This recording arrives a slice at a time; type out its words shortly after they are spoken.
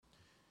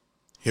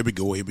Here we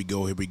go. Good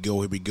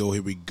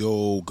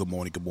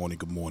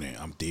morning.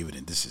 I'm David,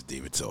 and this is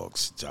David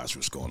Talks. Josh,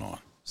 what's going on?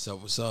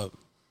 What's up?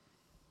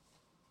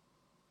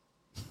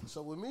 What's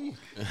up with me?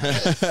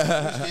 What's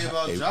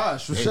about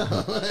Josh? What's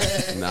up?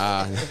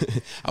 Nah,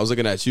 I was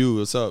looking at you.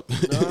 What's up?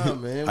 Nah,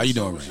 man. How you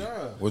doing, What's Rain?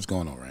 up? What's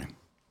going on, Rain?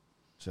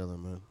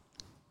 Chilling, man.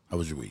 How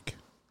was your week?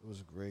 It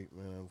was great,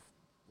 man.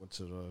 I went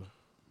to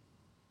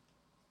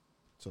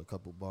a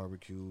couple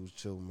barbecues,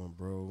 chilled with my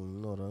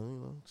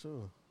bro,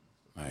 chill.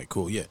 All right,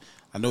 cool. Yeah,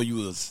 I know you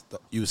was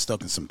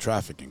stuck in some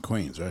traffic in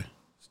Queens, right?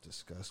 It's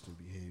disgusting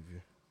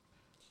behavior.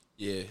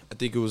 Yeah, I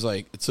think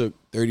it took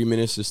 30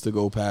 minutes just to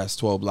go past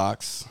 12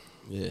 blocks.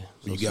 Yeah.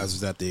 You guys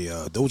was at the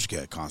Doja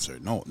Cat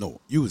concert. No,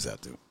 you was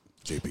at the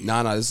JP.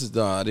 Nah, this is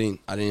I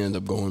didn't end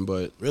up going,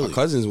 but Really? my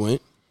cousins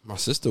went. My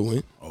sister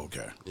went.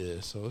 Okay.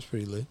 Yeah, so it was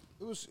pretty lit.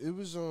 It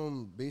was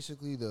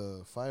basically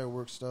the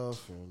fireworks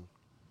stuff, and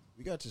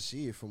we got to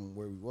see it from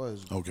where we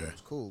was. Okay. It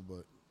was cool,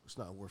 but it's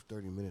not worth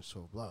 30 minutes,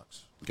 12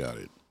 blocks. Got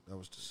it. That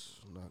was just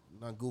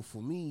not good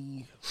for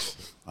me.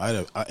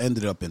 I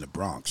ended up in the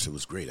Bronx. It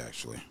was great,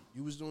 actually.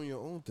 You was doing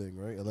your own thing,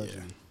 right?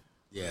 Allegedly.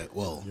 Yeah.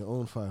 Well. Your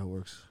own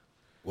fireworks.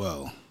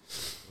 Well.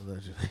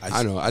 Allegedly.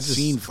 I know, I just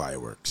seen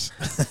fireworks.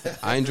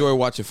 I enjoy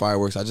watching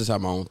fireworks. I just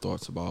have my own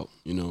thoughts about,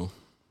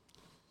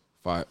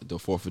 the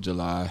 4th of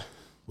July.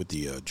 With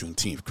the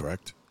Juneteenth,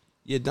 correct?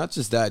 Yeah, not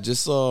just that.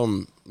 Just now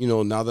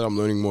that I'm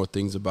learning more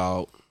things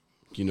about,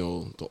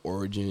 the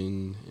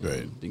origin and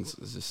Right. things,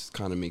 it just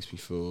kind of makes me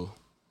feel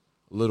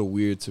a little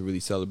weird to really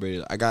celebrate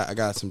it. I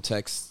got some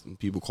texts and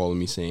people calling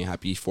me saying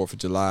Happy 4th of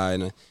July,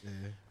 and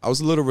I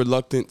was a little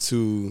reluctant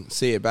to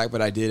say it back,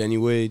 but I did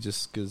anyway,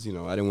 just because I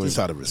didn't want Just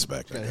to. out of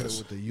respect, I Got hit guess.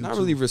 with the YouTube. Not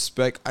really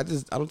respect. I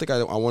don't think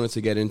I wanted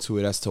to get into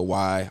it as to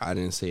why I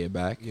didn't say it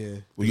back. Yeah.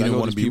 Well, you I didn't know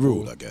want to these be people-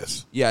 rude, I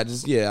guess.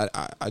 Yeah,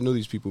 I know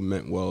these people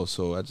meant well,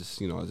 so I just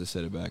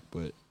said it back,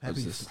 but I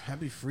was just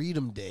Happy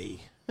Freedom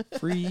Day.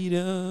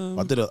 freedom.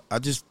 I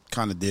just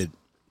kind of did.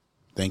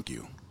 Thank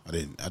you. I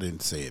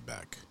didn't say it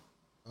back.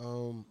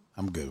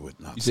 I'm good with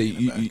not. You say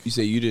saying it back. you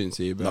say you didn't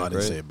say it back, No, I didn't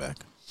right? say it back.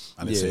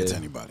 I didn't say it to Yeah.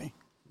 anybody.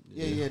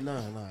 Yeah, nah.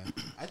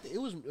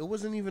 It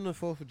wasn't even the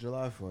 4th of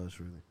July for us,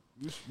 really.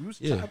 We was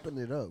Yeah. chopping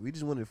it up. We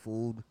just wanted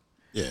food.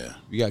 Yeah,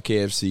 We got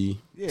KFC.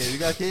 Yeah, we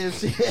got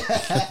KFC.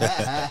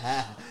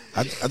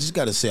 I just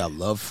got to say I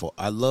love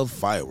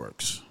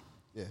fireworks.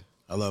 Yeah.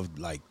 I love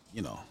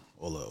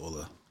all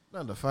the.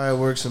 Not the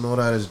fireworks and all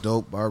that is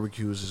dope.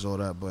 Barbecues is all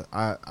that, but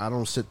I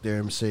don't sit there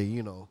and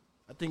say,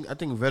 I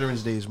think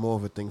Veterans Day is more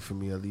of a thing for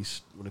me, at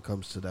least when it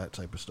comes to that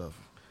type of stuff.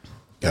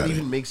 Got That it.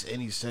 even makes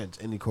any sense,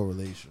 any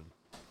correlation.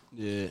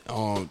 Yeah. I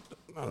don't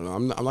know.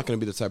 I'm not gonna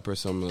be the type of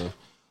person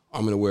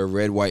I'm gonna wear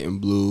red, white,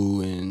 and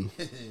blue, and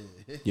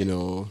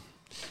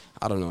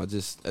I don't know. I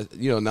just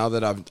now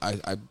that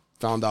I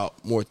found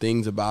out more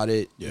things about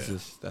it, Yeah.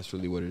 that's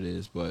really what it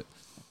is. But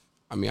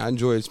I mean, I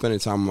enjoy spending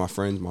time with my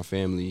friends, my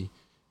family,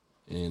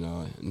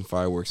 and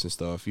fireworks and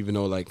stuff. Even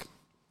though like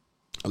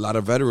a lot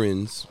of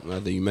veterans,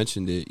 that you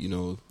mentioned it,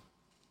 a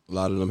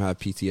lot of them have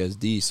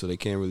PTSD, so they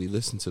can't really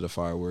listen to the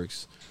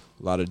fireworks.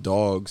 A lot of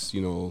dogs,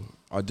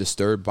 are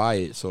disturbed by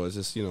it. So it's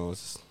just,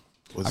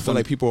 I feel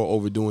like people are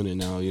overdoing it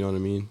now. You know what I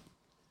mean?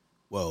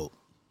 Well,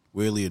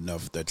 weirdly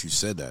enough that you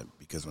said that,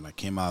 because when I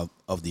came out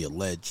of the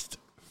alleged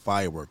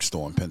fireworks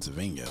store in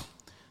Pennsylvania,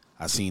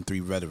 I seen 3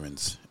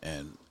 veterans,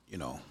 and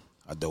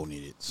I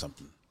donated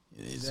something.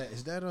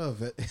 Is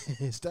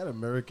that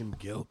American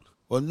guilt?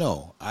 Well,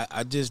 no,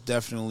 I just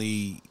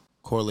definitely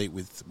correlate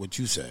with what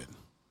you said.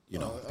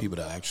 People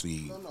that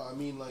actually. No, I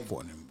mean like.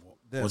 fought in-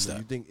 Them, What's that?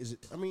 You think is it?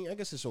 I mean, I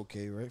guess it's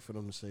okay, right, for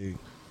them to say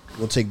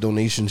we'll take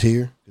donations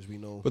here because we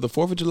know. But the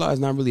 4th of July is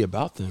not really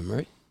about them,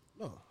 right?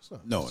 No, it's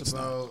not. No, it's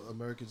about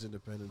Americans'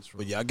 independence. From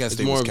But yeah, I guess It's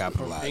they more was of-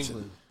 capitalizing.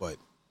 England. But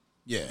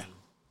yeah,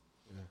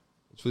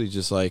 It's really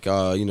just like,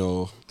 I'm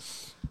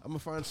gonna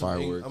find some.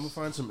 Fireworks. I'm gonna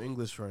find some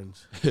English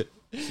friends.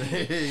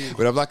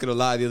 but I'm not gonna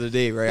lie. The other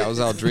day, right, I was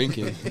out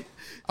drinking.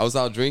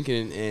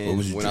 And what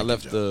was you when I drinking,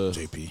 left the,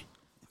 JP?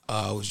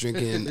 I was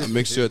drinking a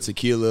mixture of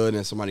tequila, and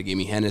then somebody gave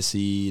me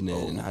Hennessy, and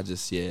then I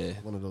just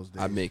One of those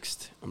days. I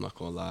mixed. I'm not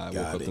gonna lie. I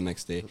Got woke up it. the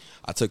next day.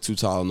 I took 2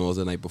 Tylenols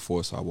the night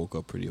before, so I woke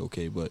up pretty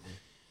okay. But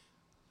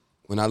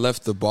when I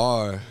left the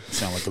bar, You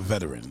sound like a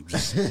veteran.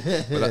 Just,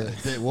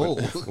 Whoa!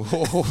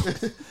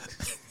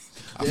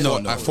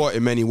 I fought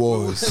in many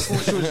wars.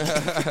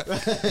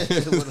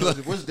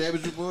 What's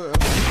damage report?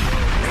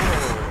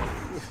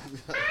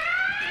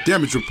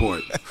 damage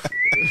report.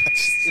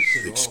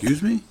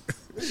 Excuse me?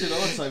 Shit, all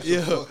types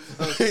Yeah.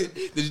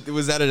 of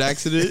Was that an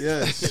accident?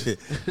 Yes.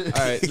 All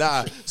right,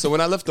 nah. So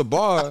when I left the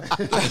bar,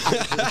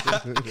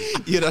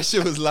 yeah, that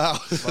shit was loud.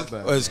 My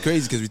bad. Well, it's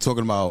crazy because we're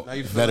talking about Now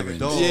you feel like a veterans.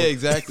 dog. Yeah,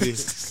 exactly.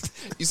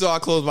 You saw I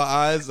closed my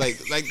eyes, like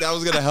that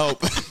was gonna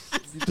help. You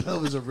thought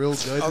it was a real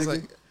gun. I was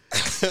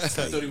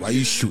nigga? like, Why are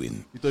you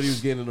shooting? You thought he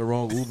was getting in the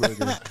wrong Uber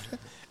again.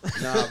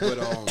 nah. But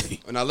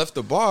when I left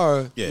the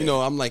bar, Yeah.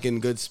 I'm like in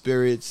good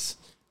spirits,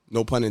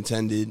 no pun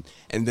intended.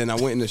 And then I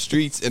went in the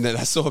streets, and then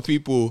I saw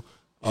people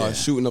Yeah.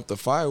 shooting up the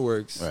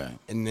fireworks. Right.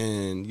 And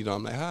then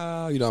I'm like,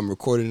 I'm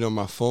recording it on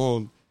my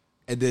phone.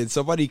 And then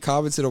somebody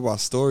commented on my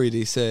story.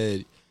 They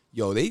said,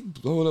 yo, they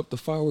blowing up the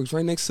fireworks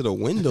right next to the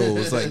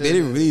windows. Like, they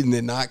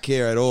did not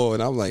care at all.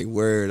 And I'm like,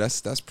 word,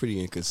 that's pretty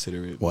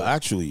inconsiderate. Well,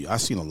 actually, I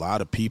seen a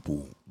lot of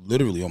people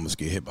literally almost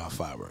get hit by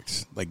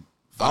fireworks. Like,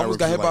 I almost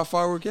got hit by a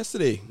firework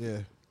yesterday. Yeah.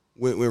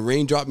 When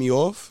rain dropped me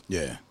off,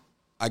 Yeah.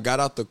 I got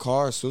out the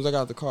car. As soon as I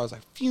got out the car, I was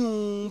like,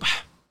 phew.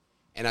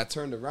 And I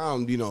turned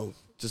around,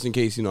 just in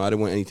case, I didn't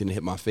want anything to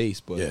hit my face.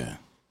 But Yeah.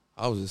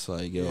 I was just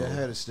like, yo. Yeah, I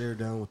had to stare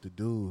down with the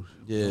dude.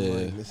 Yeah.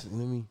 I'm like, listen to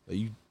me.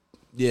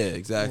 Yeah,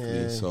 exactly.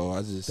 Yeah. So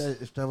I just.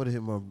 If that would have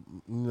hit my...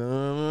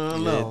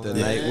 The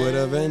night would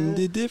have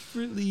ended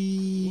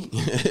differently.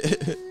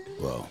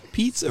 Well,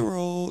 Pizza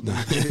roll.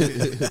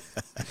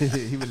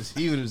 he would have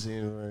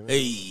seen it right now.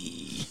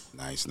 hey.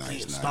 Nice.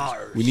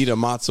 We need a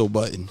matzo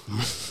button.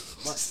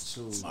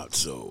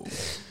 So,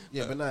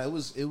 Yeah, but nah, it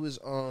was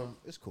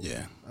it's cool.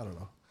 Yeah. I don't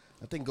know.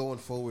 I think going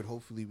forward,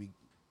 hopefully we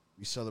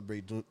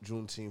celebrate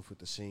Juneteenth with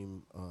the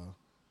same,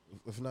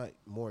 if not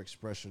more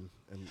expression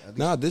and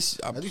at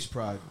least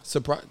pride.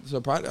 Surprise!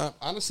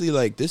 Honestly,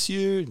 like this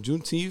year,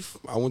 Juneteenth,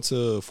 I went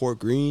to Fort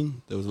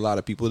Greene. There was a lot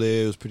of people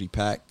there. It was pretty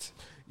packed.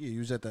 Yeah, you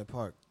was at that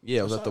park. Yeah,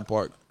 I was at the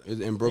park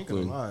in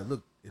Brooklyn.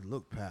 It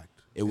looked packed.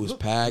 It was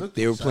packed.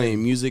 They were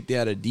playing music. They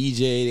had a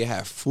DJ. They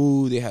had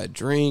food. They had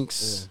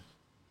drinks.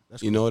 Yeah.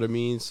 You know what I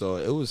mean? So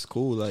it was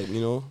cool. Like,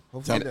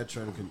 Hopefully that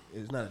trend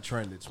it's not a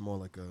trend. It's more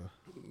like a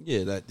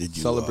that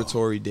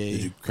celebratory day.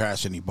 Did you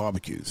crash any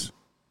barbecues?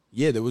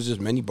 Yeah, there was just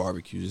many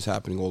barbecues just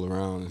happening all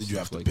around. Did you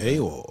have to pay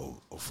or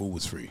food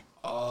was free?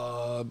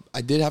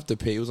 I did have to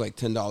pay. It was like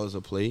 $10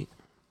 a plate,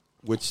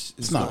 which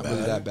is not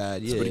really that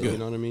bad. Yeah, you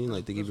know what I mean?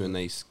 Like they give you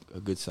a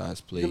good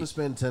sized plate. You're gonna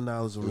spend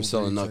 $10 on. We're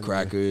selling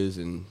nutcrackers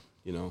and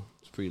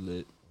it's pretty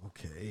lit.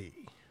 Okay.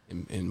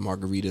 And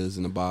margaritas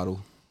in a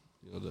bottle.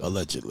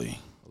 Allegedly,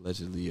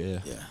 yeah.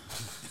 Yeah.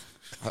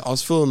 I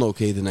was feeling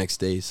okay the next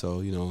day,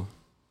 so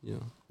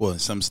Well, in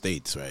some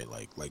states, right?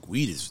 Like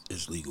weed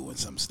is legal in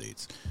some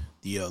states.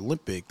 The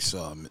Olympics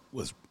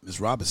was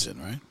Miss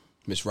Robinson, right?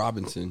 Miss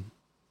Robinson.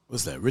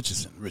 What's that?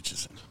 Richardson.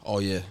 Oh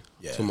yeah.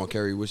 Yeah. Talking about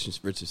Kerry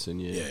Richardson.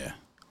 Yeah.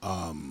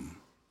 Yeah.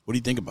 What do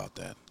you think about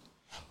that?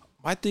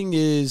 My thing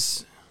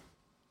is,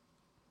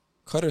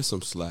 cut her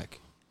some slack.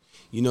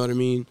 You know what I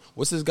mean?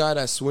 What's this guy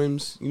that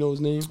swims? You know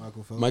his name?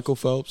 Michael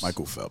Phelps.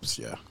 Michael Phelps.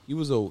 Yeah. He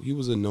was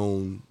a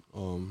known.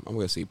 I'm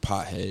gonna say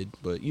pothead,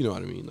 but you know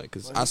what I mean. Like,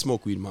 cause I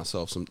smoke weed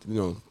myself.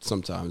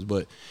 Sometimes,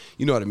 but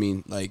you know what I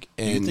mean. Like,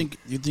 and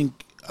you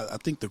think? I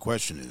think the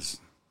question is,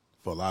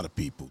 for a lot of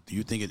people, do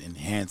you think it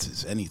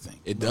enhances anything?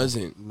 It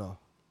doesn't. No.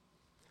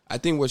 I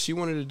think what she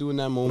wanted to do in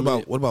that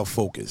moment. What about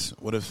focus?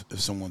 What if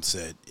someone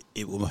said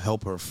it will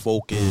help her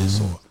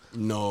focus or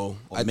no?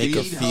 I make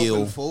her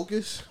feel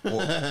focus.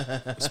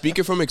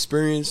 Speaking from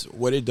experience,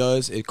 what it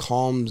does, it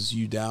calms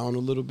you down a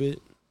little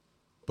bit.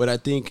 But I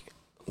think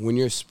when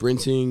you're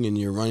sprinting and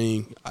you're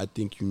running, I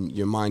think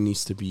your mind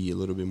needs to be a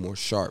little bit more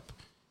sharp.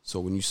 So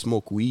when you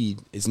smoke weed,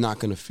 it's not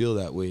going to feel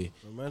that way.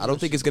 I don't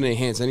think it's going to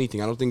enhance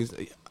anything. I don't even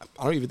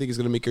think it's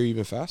going to make her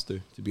even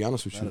faster, to be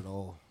honest with you. Not at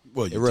all.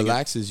 Well, it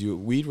relaxes you.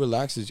 Weed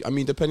relaxes you. I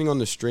mean, depending on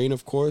the strain,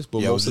 of course,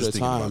 but most of the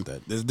time. About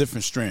that. There's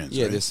different strands.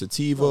 Yeah, right? there's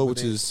sativa,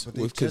 which is. But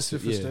they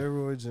tested for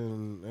steroids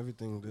and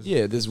everything.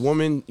 Yeah, this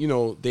woman,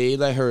 they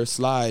let her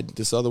slide.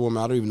 This other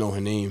woman, I don't even know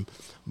her name,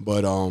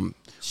 but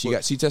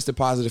she tested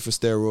positive for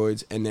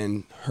steroids, and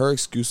then her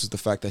excuse is the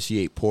fact that she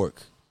ate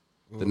pork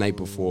the night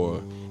before,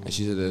 and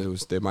she said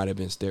that there might have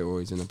been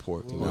steroids in the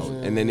pork,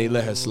 and then they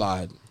let her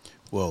slide.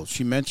 Well,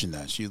 she mentioned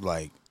that she's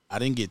like, I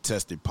didn't get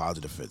tested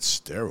positive for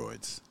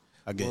steroids.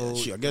 I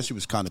guess she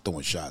was kind of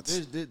throwing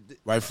shots.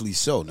 Rightfully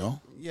so,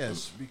 no?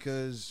 Yes,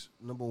 because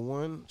number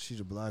one,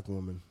 she's a black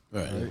woman,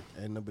 right?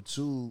 And number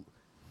two,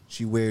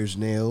 she wears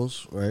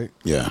nails, right?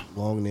 Yeah,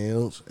 long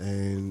nails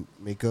and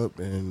makeup,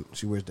 and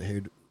she wears the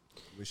hair.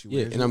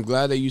 And I'm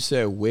glad that you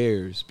said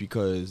wears,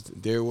 because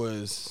there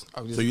was.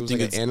 So you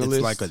think it's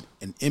like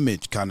an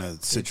image kind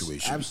of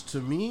situation? To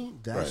me,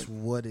 that's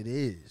what it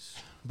is.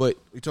 But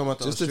we talking about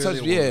the just to touch,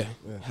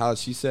 how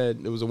she said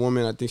it was a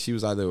woman. I think she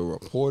was either a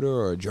reporter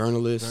or a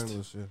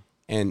journalist.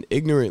 And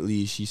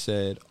ignorantly, she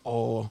said,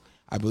 "Oh,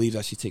 I believe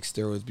that she takes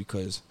steroids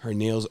because her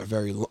nails are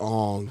very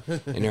long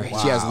and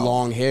she has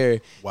long hair."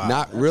 Wow.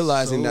 Not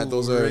realizing that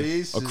those are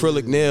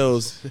acrylic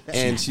nails,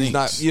 and she's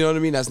not. You know what I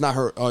mean? That's not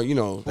her.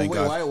 Thank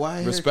God.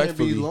 Why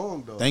respectfully, hair can't be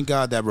long, though? Thank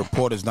God that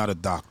reporter's not a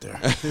doctor.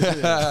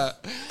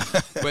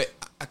 But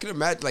I can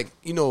imagine,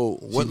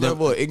 what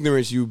level of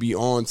ignorance you'd be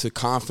on to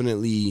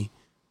confidently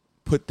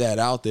put that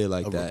out there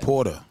like that.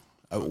 Reporter,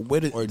 or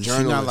journalist.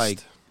 She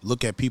not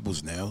look at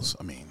people's nails?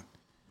 I mean,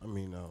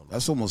 no.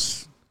 That's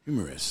almost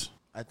humorous.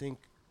 I think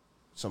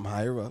some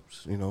higher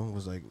ups,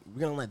 was like,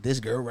 we're gonna let this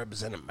girl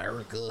represent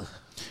America.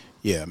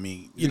 Yeah, I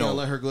mean, you know,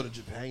 let her go to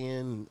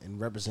Japan and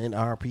represent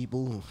our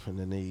people, and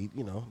then they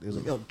was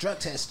like, yo, drug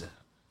tester.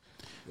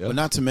 Yep. But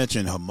not to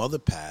mention her mother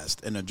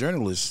passed, and a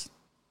journalist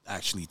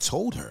actually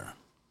told her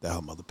that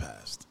her mother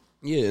passed.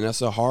 Yeah, and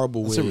that's a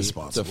horrible way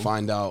to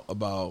find out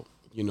about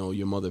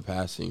your mother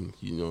passing.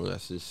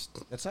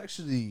 That's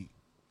actually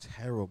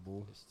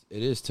terrible.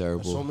 It is On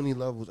terrible. so many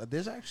levels.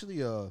 There's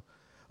actually a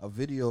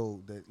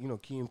video that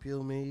Key and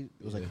Peele made.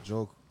 It was like a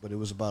joke, but it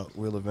was about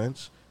real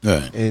events.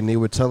 Right. And they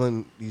were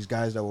telling these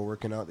guys that were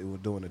working out, they were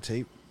doing a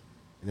tape,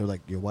 and they were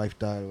like, "Your wife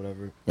died," or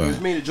whatever. It was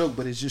made a joke,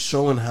 but it's just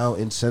showing how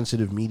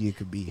insensitive media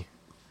could be,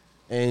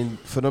 and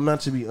for them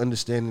not to be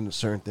understanding of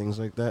certain things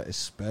like that,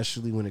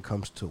 especially when it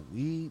comes to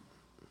weed.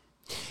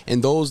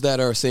 And those that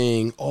are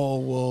saying, "Oh,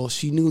 well,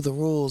 she knew the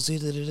rules."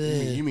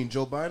 You mean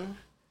Joe Biden?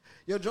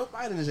 Yo, Joe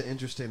Biden is an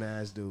interesting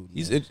ass dude.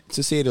 He's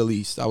to say the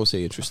least. I would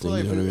say interesting.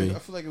 You know what I mean? I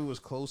feel like if it was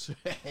closer.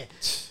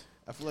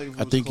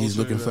 I think he's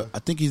looking for. I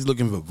think he's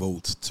looking for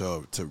votes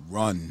to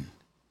run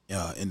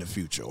in the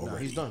future already. Nah,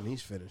 he's done.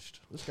 He's finished.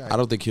 This guy. I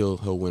don't think he'll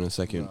win a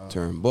second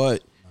term,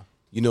 but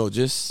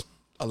just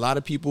a lot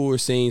of people were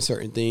saying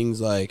certain things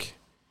like,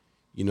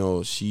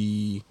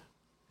 she,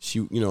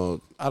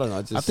 I don't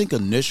know. I think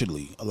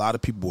initially a lot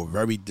of people were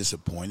very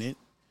disappointed,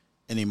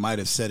 and they might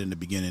have said in the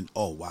beginning,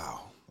 "Oh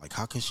wow, like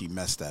how could she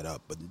mess that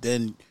up?" But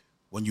then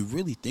when you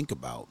really think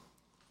about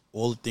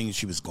all the things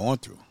she was going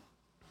through,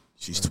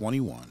 she's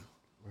 21.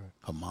 Right.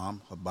 Her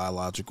mom, her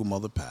biological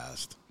mother,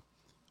 passed.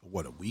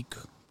 What, a week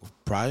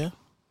prior,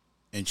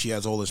 and she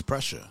has all this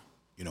pressure,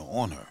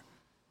 on her.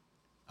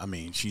 I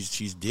mean,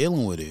 she's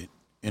dealing with it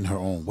in her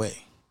own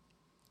way.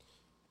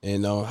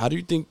 And how do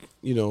you think,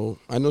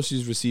 I know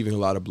she's receiving a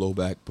lot of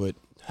blowback, but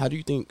how do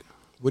you think,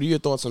 what are your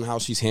thoughts on how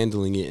she's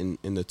handling it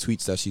in the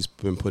tweets that she's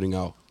been putting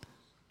out?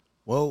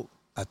 Well,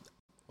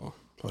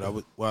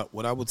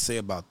 what I would say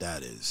about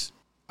that is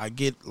I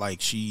get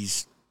like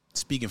she's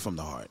speaking from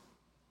the heart.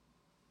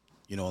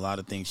 A lot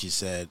of things she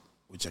said,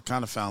 which I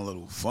kind of found a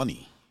little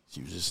funny.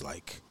 She was just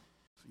like,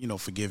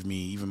 forgive me,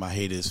 even my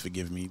haters,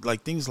 forgive me.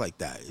 Like things like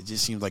that. It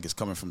just seems like it's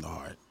coming from the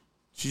heart.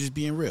 She's just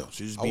being real.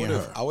 She's just being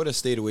her. I would have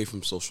stayed away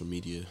from social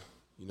media.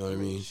 You know what I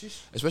mean?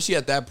 Especially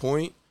at that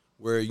point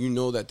where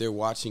that they're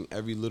watching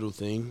every little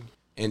thing,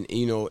 and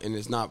and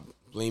it's not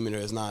blaming her,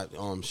 it's not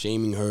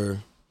shaming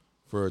her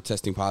for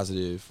testing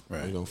positive,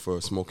 right.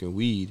 For smoking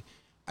weed.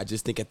 I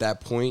just think at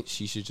that point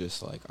she should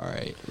just all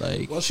right,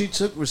 Well, she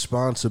took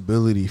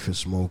responsibility for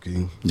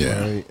smoking, yeah,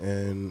 right?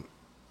 And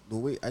the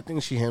way I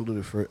think she handled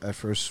it at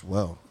first,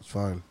 well, it's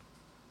fine.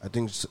 I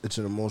think it's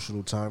an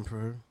emotional time for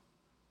her.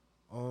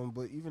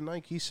 But even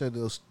Nike said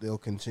they'll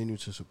continue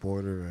to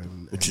support her,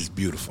 which is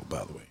beautiful,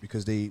 by the way,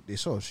 because they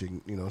saw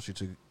she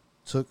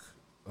took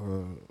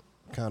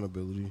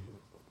accountability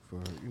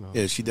for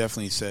Yeah, she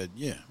definitely said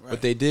right.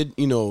 But they did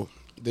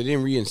they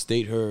didn't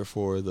reinstate her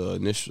for the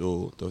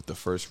initial the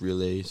first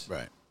relays.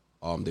 Right.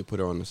 They put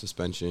her on a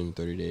suspension,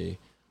 30-day.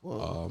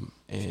 Well,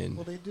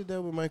 they did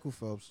that with Michael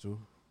Phelps too,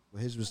 but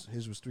his was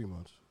 3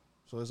 months.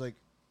 So it's like,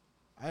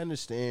 I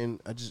understand.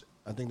 I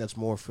think that's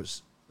more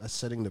that's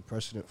setting the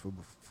precedent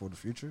for the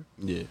future.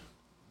 Yeah.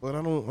 But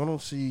I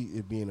don't see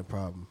it being a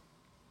problem.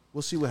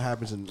 We'll see what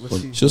happens, and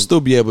she'll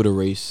still be able to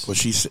race.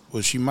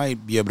 Well, she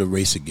might be able to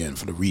race again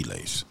for the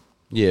relays.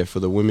 Yeah, for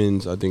the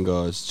women's, I think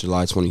it's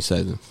July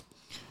 27th.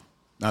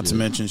 Not to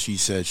mention, she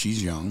said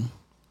she's young,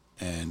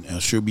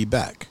 and she'll be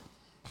back.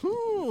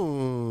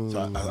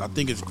 So I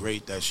think it's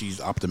great that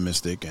she's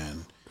optimistic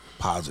and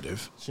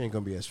positive. She ain't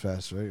gonna be as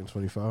fast, right? In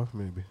 25,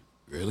 maybe.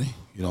 Really?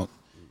 You don't?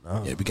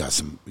 No. Yeah, we got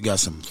some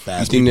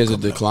fast. You think there's a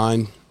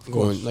decline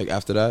going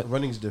after that?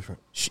 Running's different.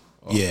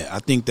 Yeah, I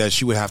think that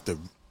she would have to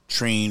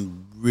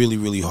train really,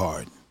 really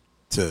hard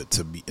to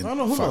be. I don't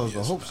know. Who knows?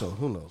 I hope so.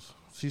 Who knows?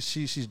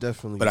 She's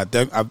definitely. But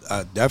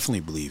I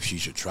definitely believe she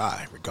should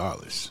try,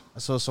 regardless. I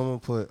saw someone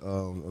put,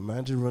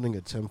 imagine running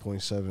a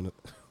 10.7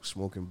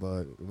 smoking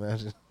bud.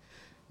 Imagine,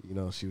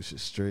 she was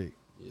just straight.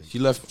 Yeah, she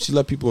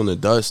left people in the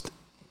dust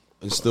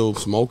and still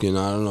smoking.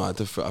 I don't know. I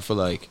feel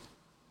like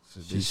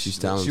she's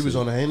talented. She was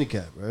on a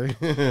handicap, right?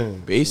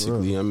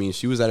 Basically, I mean,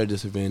 she was at a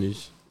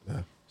disadvantage.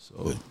 Yeah. So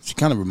but she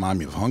kind of reminded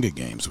me of Hunger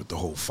Games with the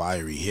whole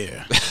fiery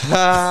hair.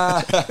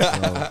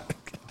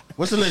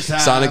 What's the next time?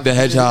 Sonic the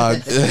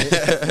Hedgehog.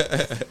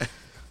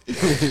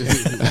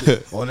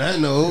 On that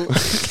note,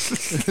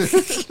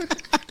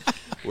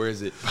 where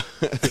is it?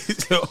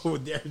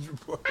 Damage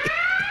report.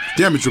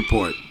 Damage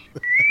report.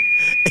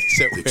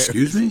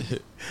 Excuse me?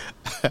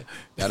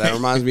 Yeah, that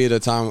reminds me of the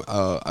time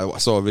I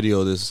saw a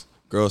video of this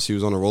girl. She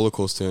was on a roller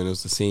coaster and it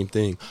was the same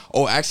thing.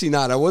 Oh, actually,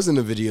 that wasn't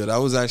a video. That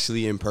was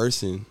actually in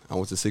person. I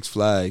went to Six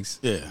Flags.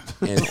 Yeah.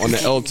 And on the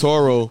El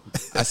Toro,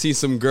 I see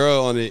some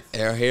girl on it.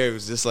 Her hair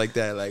was just like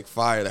that, like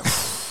fire. Like,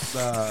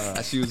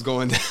 as she was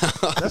going down.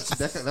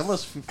 That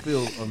must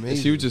feel amazing. And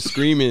she was just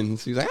screaming.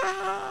 She was like,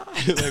 ah.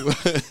 Like,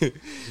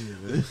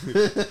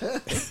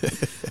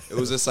 it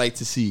was a sight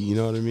to see. You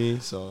know what I mean?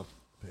 So.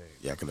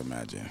 Yeah, I can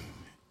imagine.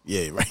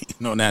 Yeah, right.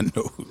 On that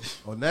note.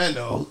 On that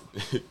note.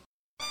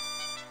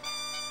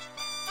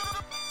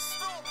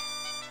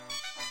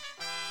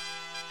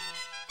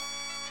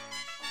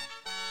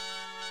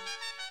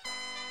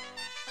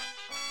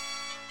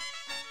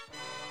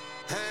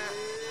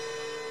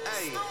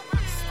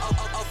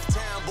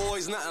 Uptown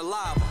boys, nothing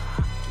lava.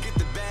 Get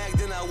the bag,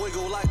 then I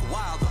wiggle like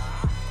wilder.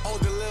 All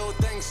the little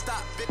things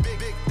stop,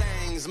 big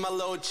things. My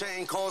little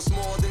chain costs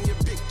more than your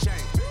big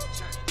chain.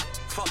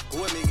 Fuck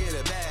with me, get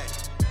it bad.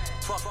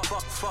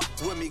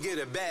 Fuck with me, get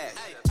it bad.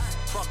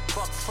 Fuck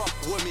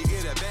with me,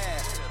 get it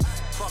bad.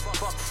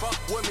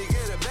 Fuck with me,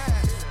 get it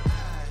bad.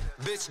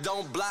 Bitch,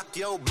 don't block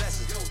your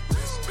blessings.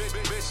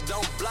 Bitch,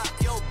 don't block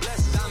your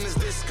blessings. Diamonds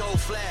disco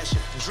flashing,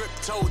 drip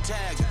toe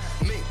tagging,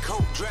 mink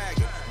coat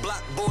dragging,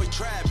 block boy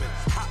trapping,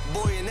 hot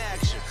boy in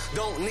action.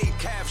 Don't need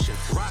caption.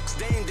 Rocks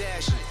dame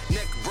dashing,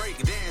 neck break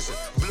dancing,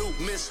 blue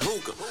miss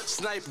hookah,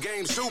 snipe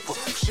game super.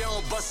 She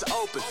don't bust it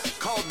open,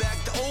 call back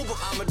the Uber.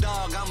 I'm a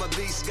dog, I'm a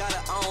beast, gotta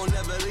own,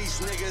 never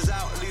lease niggas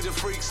out. Lead the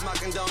freaks,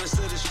 smocking donuts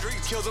to the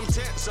streets. Kill them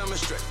 10 summer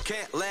straight.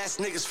 Can't last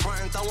niggas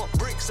frontin', throwin'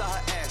 bricks on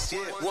her ass. Yeah,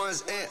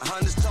 ones and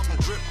hundreds talking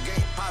drip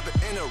game, poppin'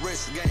 in a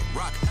wrist game,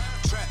 rockin'.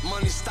 Trap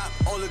money, stop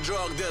all the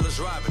drug dealers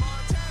robbing.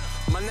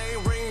 My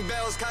name ring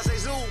bells, Kase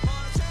Zoo.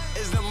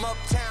 Is them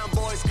uptown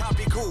boys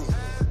copy cool?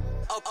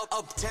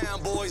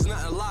 Uptown boys,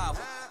 nothing live.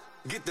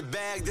 Get the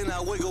bag, then I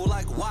wiggle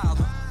like wild.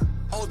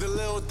 All the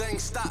little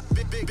things stop,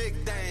 big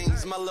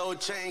things. My little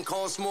chain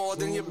costs more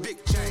than your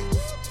big chain.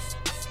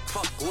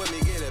 Fuck with me,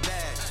 get it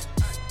bad.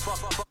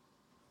 Fuck.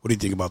 What do you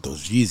think about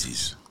those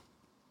Yeezys?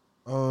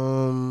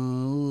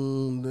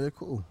 They're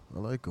cool. I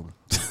like them.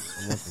 I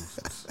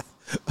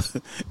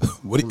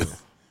want them.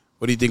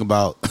 What do you think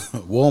about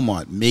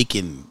Walmart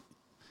making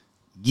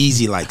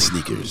Yeezy-like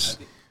sneakers?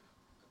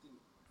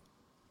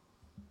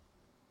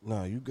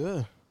 Nah, you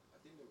good.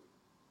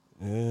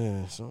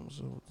 Yeah,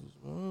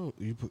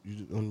 you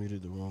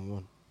unmuted the wrong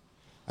one.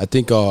 I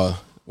think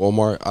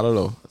Walmart, I don't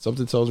know.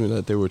 Something tells me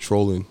that they were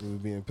trolling. They were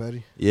being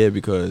petty. Yeah,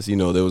 because, you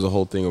know, there was a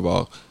whole thing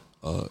about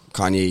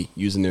Kanye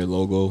using their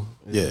logo.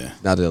 Yeah.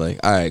 Now they're like,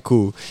 all right,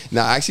 cool.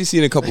 Now I actually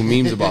seen a couple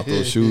memes about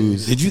those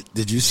shoes.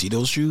 Did you see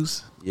those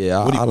shoes?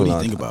 Yeah, What do I don't you know.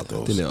 think about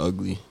those? I think they're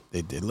ugly.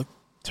 They look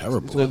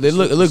terrible. It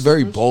look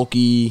very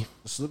bulky.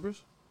 The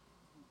slippers?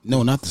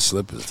 No, not the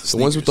slippers. The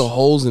ones with the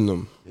holes in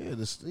them. Yeah,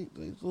 those are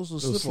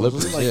Those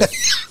slippers. Those are like yeah.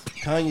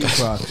 Kanye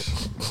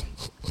Crocs.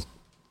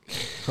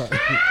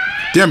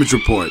 Damage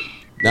report.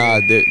 Nah,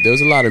 there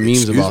was a lot of memes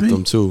Excuse about me?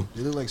 them too.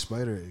 They look like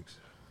spider eggs.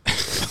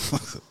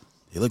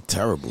 They look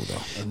terrible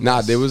though.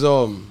 Nah, there was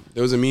a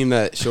meme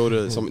that showed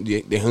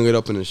they hung it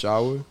up in the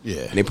shower.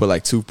 Yeah. And they put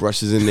like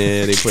toothbrushes in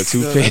there. They put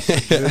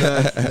toothpaste.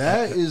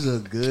 That is a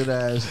good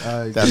ass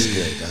idea.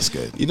 That's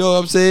good. You know what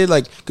I'm saying?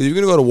 Like, because you're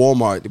gonna go to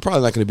Walmart, they're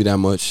probably not gonna be that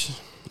much.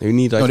 They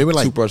need like No, they were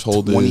like toothbrush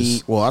holders.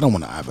 20, well, I don't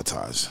want to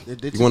advertise.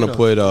 They You want to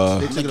put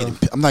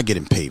I'm not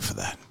getting paid for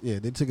that. Yeah,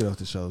 they took it off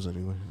the shelves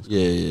anyway.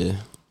 yeah.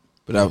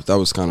 But that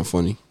was kind of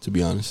funny, to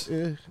be honest.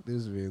 Yeah, this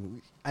is real.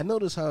 I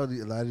noticed how a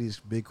lot of these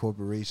big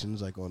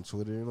corporations, like on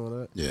Twitter and all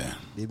that, Yeah.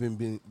 they've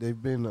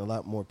been a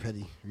lot more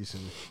petty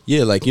recently.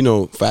 Yeah, like, you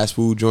know, fast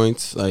food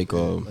joints like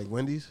Like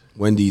Wendy's,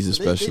 Wendy's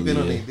especially.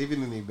 They've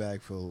been in their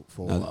bag for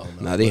a while now.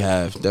 Nah, they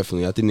have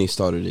definitely. I think they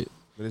started it.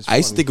 But it's I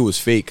used to funny. think it was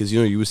fake because, you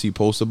know, you would see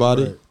posts about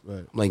it. Right.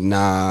 I'm like,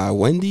 nah,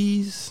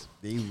 Wendy's.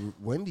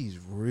 Wendy's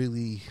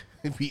really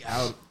be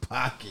out of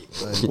pocket.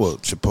 Like, Well,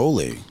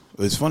 Chipotle.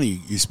 It's funny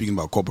you speaking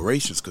about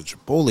corporations because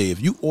Chipotle,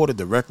 if you order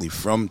directly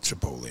from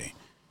Chipotle,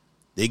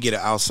 they get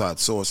an outside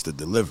source to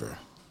deliver.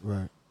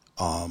 right.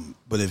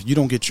 But if you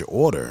don't get your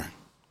order,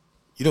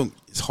 you don't.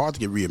 It's hard to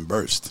get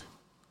reimbursed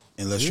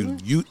unless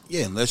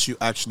unless you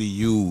actually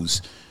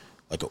use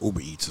like an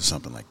Uber Eats or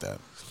something like that.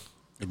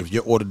 Like if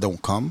your order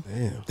don't come,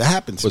 Damn. that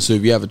happens. But so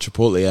if you have a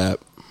Chipotle app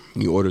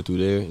and you order through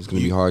there, it's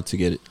going to be hard to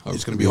get it.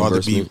 It's going to be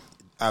hard to be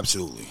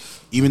absolutely.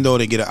 Even though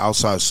they get an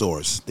outside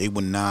source, they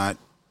would not.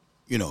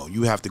 You know,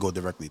 you have to go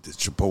directly to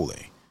Chipotle.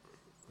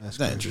 That's Isn't that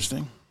crazy.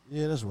 interesting?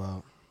 Yeah, that's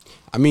wild.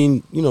 I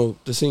mean, you know,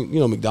 the same. You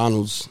know,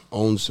 McDonald's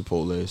owns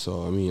Chipotle,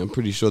 so I mean, I'm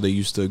pretty sure they're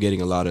used to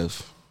getting a lot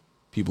of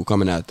people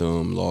coming at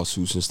them,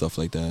 lawsuits and stuff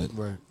like that,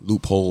 Right.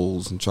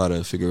 loopholes, and try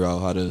to figure out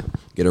how to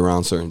get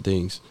around certain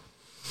things.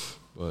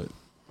 But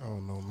I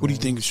don't know. Who do you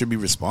think should be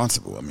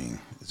responsible? I mean,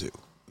 is it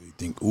you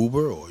think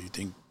Uber or you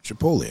think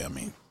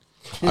Chipotle?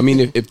 I mean,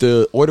 if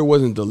the order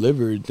wasn't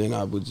delivered, then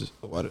I would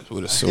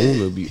assume it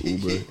would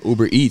be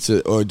Uber Eats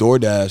or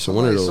DoorDash or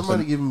one of those.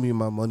 Somebody giving me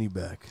my money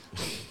back.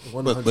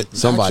 but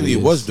Somebody actually, it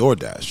is. was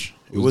DoorDash.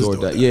 It was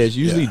DoorDash. Yeah, it's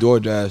usually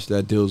DoorDash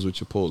that deals with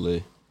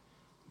Chipotle.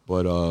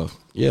 But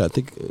yeah, I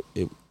think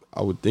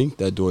I would think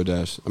that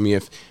DoorDash. I mean,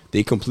 if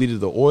they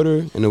completed the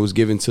order and it was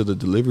given to the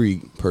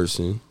delivery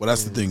person. Well,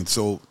 that's the thing.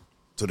 So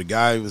the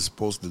guy was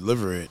supposed to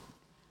deliver it,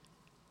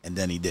 and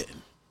then he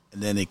didn't,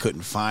 and then they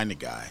couldn't find the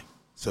guy.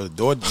 So you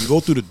go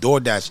through the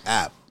DoorDash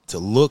app to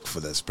look for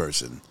this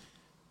person,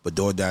 but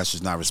DoorDash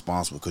is not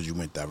responsible because you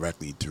went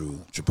directly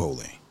through Chipotle.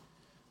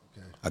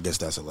 Okay. I guess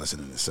that's a lesson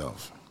in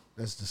itself.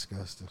 That's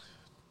disgusting.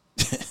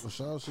 Well,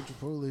 shout out to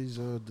Chipotle's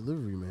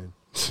delivery man.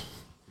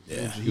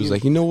 Yeah. He was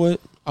like, you know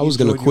what? I was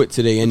gonna quit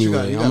today What you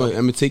got? anyway. You I'm got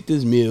gonna take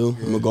this meal.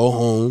 I'm gonna go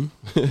home,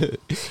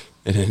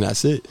 and then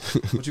that's it.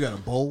 What you got, a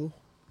bowl?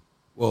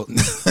 Well,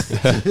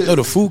 no,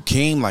 the food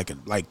came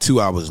like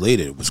 2 hours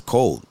later. It was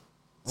cold.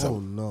 So, Oh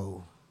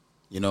no!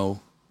 you know,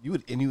 You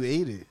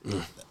ate it.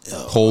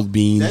 Cold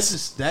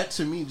beans, That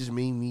to me just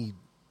made me.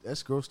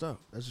 That's grossed out.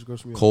 That's just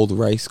grossed me out. cold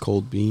rice,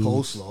 cold beans.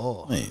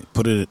 Coleslaw.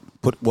 hey,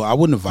 well, I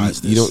wouldn't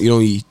advise this. You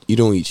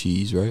don't eat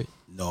cheese, right?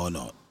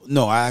 No.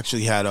 I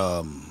actually had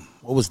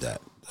what was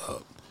that?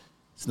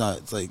 It's not.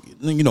 It's like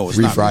it's not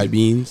Refried meat.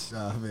 beans.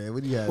 Nah, man,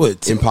 what do you have?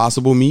 What?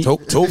 Impossible meat.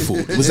 Tofu.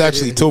 It was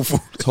actually tofu.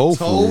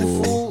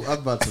 Tofu? I'm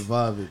about to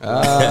vomit.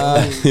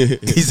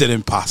 He said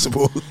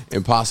impossible.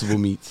 Impossible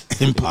meat.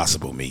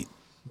 Impossible meat.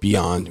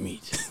 Beyond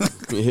meat.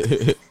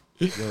 Yo,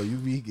 you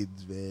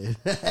vegans, man.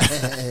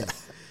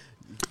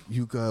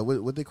 You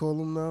what they call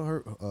them now?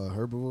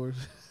 Herbivores.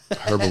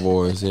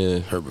 Herbivores, yeah.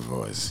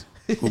 Herbivores.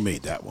 Who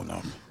made that one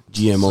up?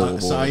 GMO.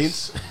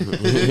 Science.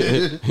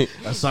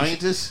 A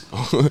scientist.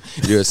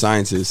 You're a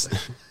scientist.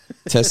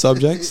 Test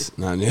subjects?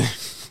 Nah,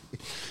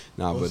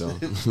 but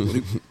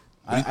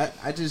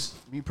I just,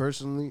 me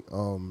personally,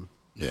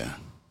 Yeah.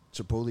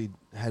 Chipotle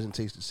hasn't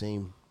tasted the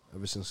same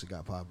ever since it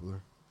got popular.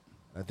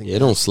 I think it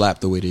don't slap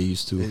the way they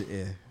used to.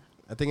 Yeah,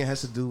 I think it has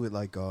to do with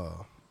like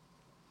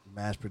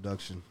mass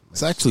production.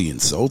 It's actually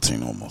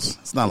insulting almost.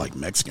 It's not like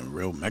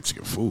real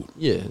Mexican food.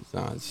 Yeah,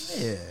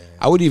 Yeah.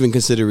 I would even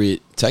consider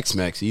it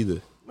Tex-Mex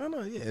either.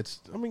 No, yeah. It's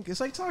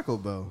like Taco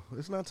Bell.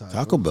 It's not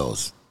Taco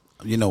Bell's.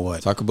 You know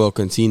what? Taco Bell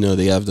Cantina,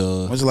 they have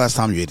the When's the last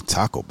time you ate a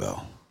Taco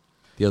Bell?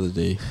 the other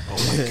day.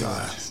 Oh my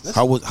god.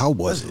 How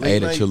was it? I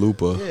ate a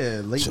chalupa.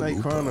 Yeah, late night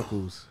Chalupa.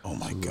 Chronicles. Oh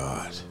my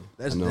god.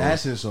 That's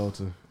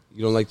insulting.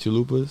 You don't like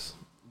chalupas?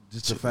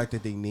 Just the fact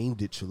that they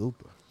named it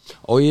Chalupa.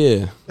 Oh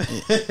yeah,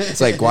 it's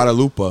like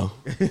Guadalupe.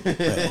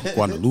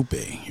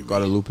 Guadalupe.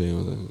 Guadalupe.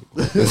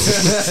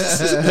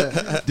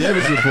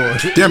 Damage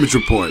report. Damage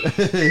report.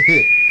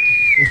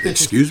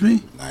 Excuse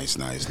me? Nice.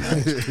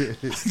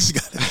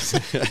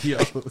 Yo.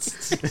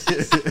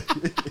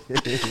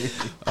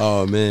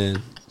 Oh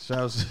man,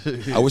 Shouts.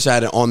 I wish I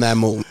had it on that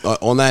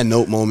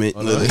note moment.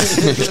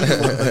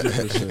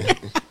 100.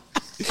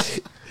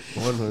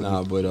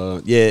 Nah, but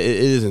yeah, it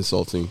is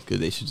insulting because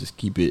they should just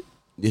keep it.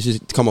 They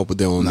should come up with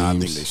their own I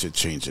names. think they should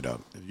change it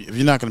up. If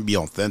you're not going to be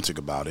authentic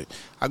about it,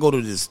 I go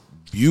to this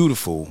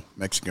beautiful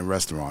Mexican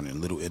restaurant in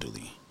Little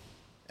Italy,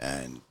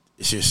 and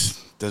it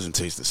just doesn't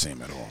taste the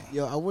same at all.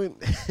 Yo, I went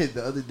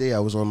the other day. I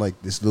was on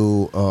like this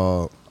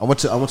little. I went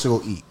to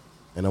go eat,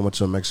 and I went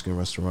to a Mexican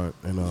restaurant,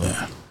 and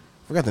I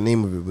forgot the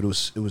name of it, but it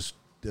was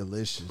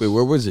delicious. Wait,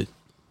 where was it?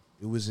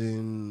 It was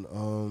in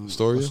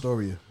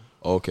Astoria?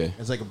 Oh, okay.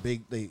 It's like a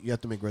big. You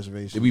have to make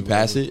reservations. Did we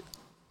pass it?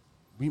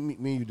 Me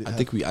and you did. I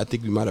think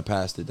we might have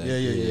passed it.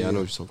 Yeah. I know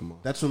what you're talking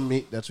about. That's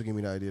what gave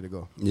me the idea to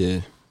go. Yeah.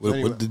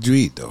 What did you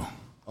eat though?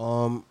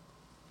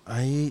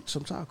 I ate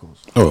some tacos.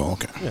 Oh,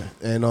 okay. Yeah,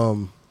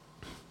 and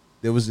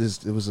there was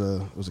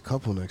a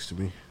couple next to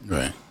me.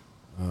 Right.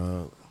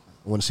 I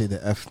want to say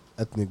the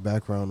ethnic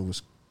background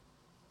was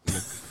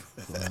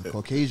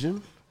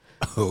Caucasian.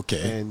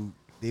 Okay. And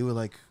they were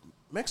like,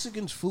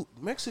 Mexican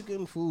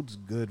food's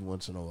good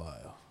once in a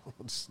while.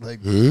 It's like,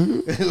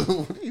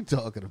 what are you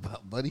talking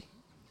about, buddy?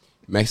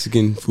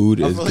 Mexican food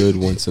is good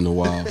once in a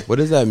while. What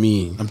does that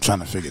mean? I'm trying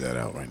to figure that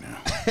out right now.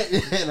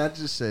 And I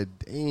just said,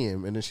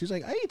 damn. And then she was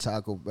like, I eat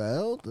Taco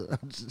Bell.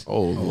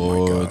 Oh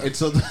Lord. God. And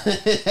so,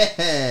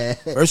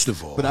 First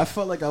of all, but I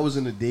felt like I was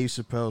in a Dave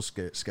Chappelle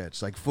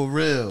sketch, like for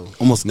real.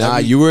 almost Nah,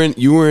 every- you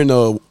were in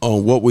a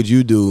what would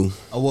you do?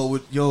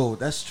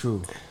 That's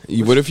true.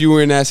 What if you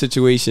were in that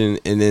situation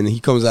and then he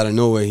comes out of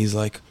nowhere? He's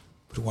like,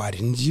 "But why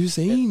didn't you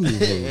say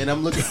anything?" And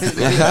I'm looking.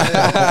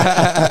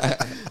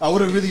 I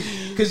would have really,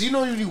 because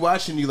when you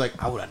watching, you like,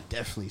 I would have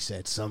definitely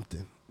said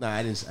something. Nah,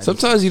 I didn't.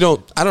 Sometimes you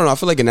don't. I don't know. I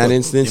feel like in that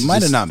instance, It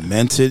might have not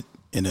meant it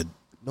in a.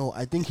 No,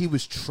 I think he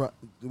was trying.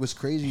 It was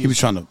crazy. He was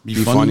trying to be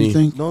Be funny. funny. You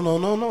think?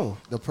 No.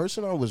 The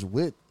person I was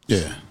with,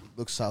 Yeah.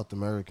 looks South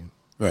American,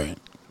 Right.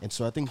 and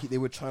so I think they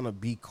were trying to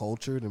be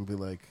cultured and be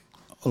like.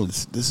 Oh,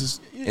 this is.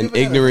 You and ever got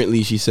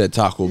ignorantly she said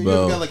Taco You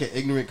ever got Bell. like an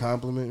ignorant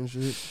compliment and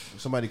shit?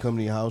 Somebody come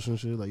to your house and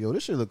shit, like, yo,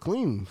 this shit look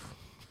clean.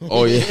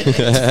 Oh yeah.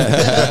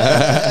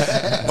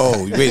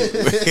 Oh wait.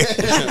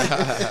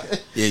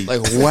 Yeah.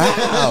 Like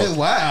wow.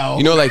 Wow.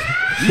 Like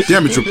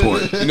damage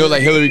report.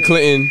 like Hillary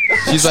Clinton.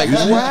 She's like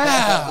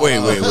wow. Wait.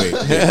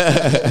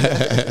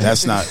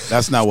 That's not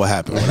what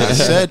happened.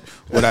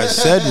 What I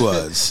said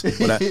was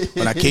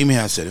when I came here,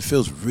 I said it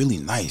feels really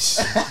nice.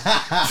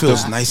 It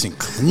feels nice and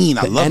clean.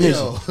 I love Energy.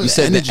 it. You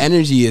said the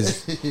energy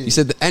is. You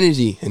said the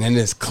energy, and then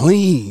it's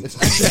clean. you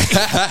said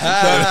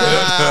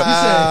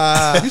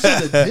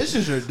the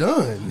dishes are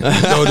done. No.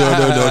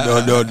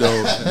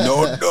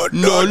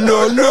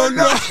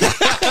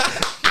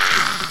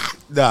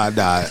 Nah,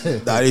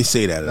 they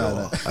say that at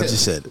all. I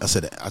just said,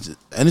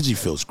 energy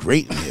feels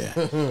great in here.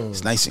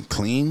 It's nice and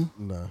clean.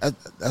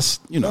 That's that's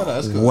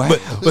good. Wow.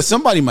 But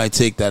somebody might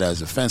take that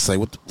as offense. Like,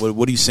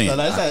 what are you saying?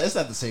 No, it's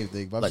not the same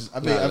thing. But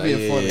I'm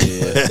being funny.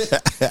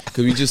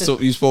 Because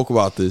you spoke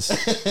about this.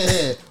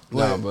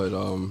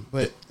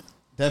 But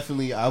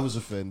definitely, I was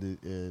offended,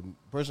 and the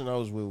person I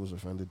was with was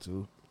offended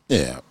too.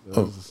 Yeah. It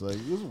was just like,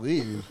 it was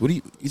weird. What do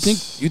you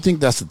think? You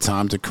think that's the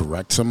time to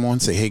correct someone?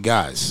 Say, hey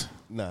guys.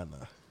 Nah.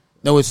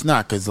 No, it's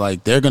not, because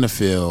like they're gonna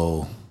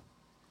feel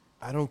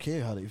I don't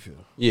care how they feel.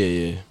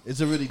 Yeah.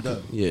 It's already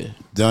done. Yeah.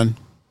 done.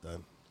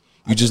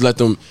 You just let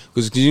them,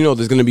 because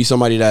there's going to be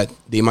somebody that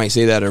they might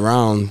say that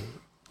around,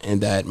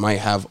 and that might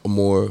have a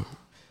more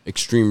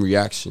extreme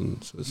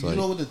reaction. So it's You like,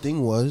 know what the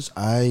thing was?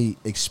 I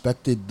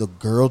expected the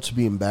girl to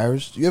be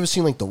embarrassed. You ever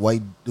seen like the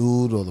white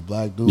dude or the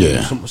black dude?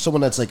 Yeah.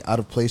 Someone that's like out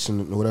of place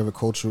in whatever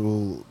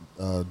cultural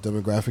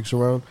demographics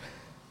around.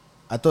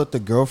 I thought the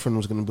girlfriend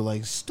was gonna be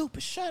like,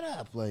 "Stupid, shut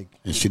up!" Like,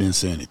 And she didn't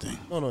say anything.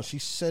 no, she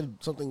said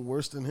something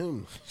worse than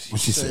him. What'd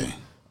she say?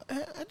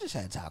 I just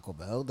had Taco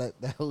Bell. That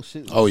whole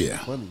shit. Was Oh, yeah.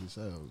 funny as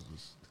hell. It was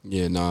just-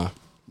 yeah, nah.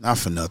 Not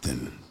for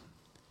nothing.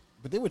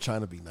 But they were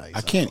trying to be nice.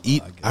 I can't don't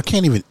know, eat. get I it.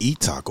 can't even eat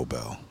Taco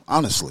Bell.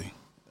 Honestly,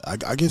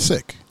 I get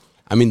sick.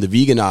 I mean, the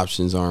vegan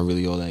options aren't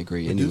really all that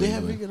great. But Anyway, do they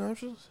have but- vegan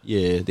options?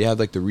 Yeah, they have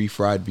like the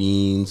refried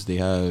beans. They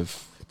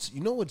have,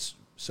 You know what's I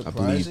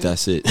surprising? believe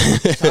that's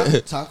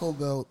it.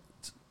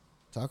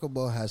 Taco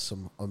Bell has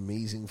some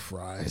amazing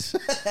fries.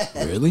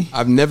 Really?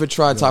 I've never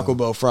tried Taco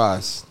Bell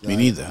fries. Me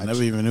neither. I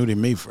never even knew they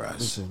made fries.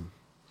 Listen,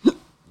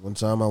 one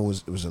time it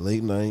was a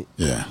late night.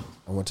 Yeah.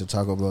 I went to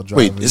Taco Bell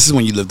driving. Wait, this is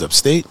when you lived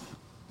upstate?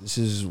 This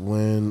is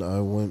when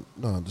I went.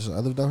 No, I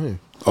live down here.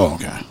 Oh,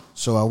 okay.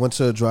 So I went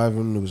to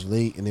drive-in. It was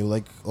late, and they were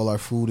like, "All our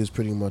food is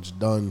pretty much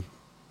done."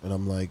 And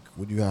I'm like,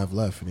 "What do you have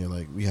left?" And they're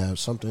like, "We have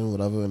something,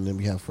 whatever, and then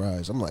we have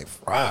fries." I'm like,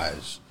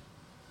 "Fries?"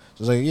 So I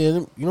was like,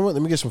 "Yeah, you know what?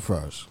 Let me get some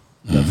fries."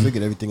 I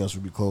figured everything else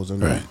would be closed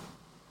anyway.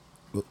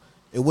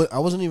 Right. I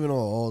wasn't even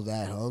all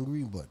that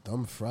hungry, but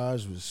them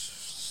fries was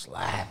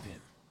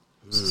slapping.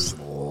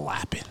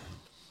 Slapping.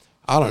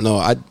 I don't know.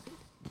 I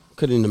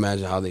couldn't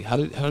imagine how did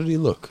they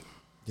look?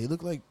 They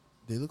look like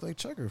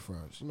checker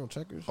fries. You know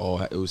checkers? Oh,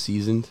 it was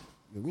seasoned.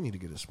 Yeah, we need to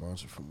get a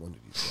sponsor from one of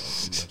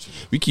these guys.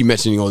 We keep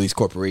mentioning all these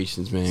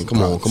corporations, man.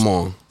 Come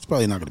on. It's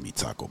probably not going to be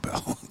Taco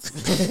Bell.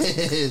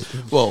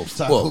 Well,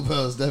 Taco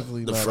Bell is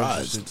definitely the not fries.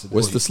 interested today.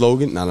 what's the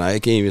slogan? No, I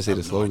can't even say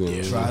the slogan.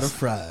 idea. Try the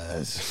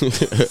fries.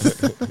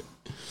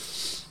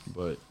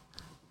 But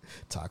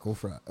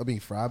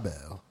Fry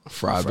Bell.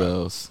 fry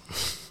bells.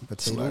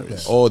 Potato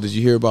hilarious. Bell. Oh, did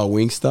you hear about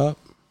Wingstop?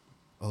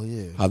 Oh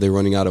yeah. How they're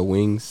running out of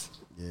wings?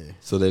 Yeah.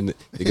 So then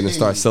they're gonna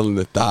start selling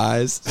the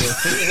thighs.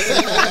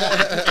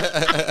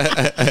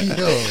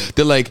 Yo.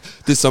 They're like,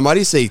 did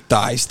somebody say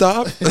thigh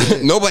stop?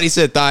 Nobody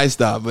said thigh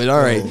stop, but all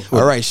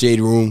right, Shade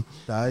Room.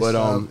 Thigh But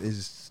stop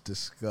is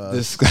disgusting.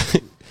 this,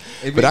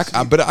 It but makes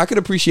I could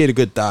appreciate a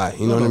good thigh.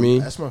 You know what I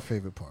mean? That's my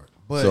favorite part.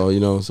 But So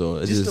so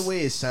it's just just the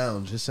way it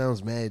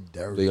sounds mad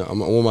dirty. I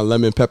want my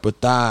lemon pepper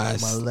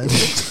thighs. My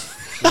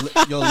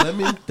lemon, yo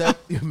lemon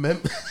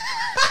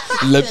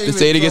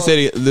Say it again.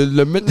 Say it again.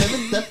 lemon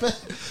pepper.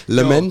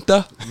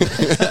 Lamenta.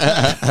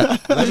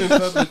 Lemon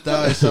pepper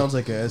thigh sounds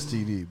like an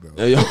STD, bro.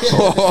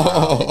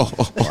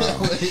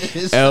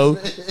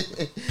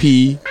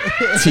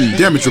 LPT.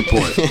 Damage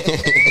report.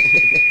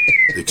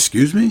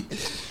 Excuse me?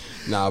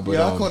 Nah, but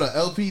Yeah, I call it a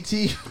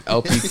LPT.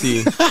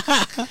 LPT.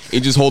 You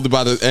just hold it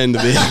by the end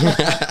of it.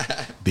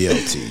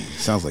 BLT.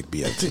 Sounds like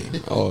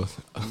BLT. Oh,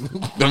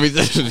 let me.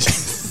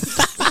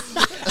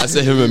 I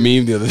sent him a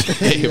meme the other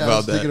day Yeah, I about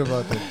was thinking that.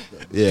 about that.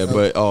 Yeah,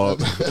 but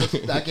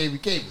That gave me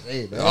cake.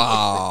 Hey, man.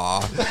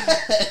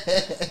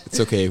 it's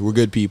okay. We're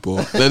good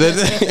people.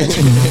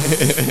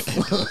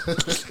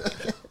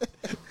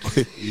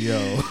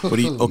 Yo. What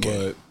do you,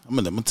 okay, I'm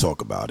gonna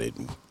talk about it.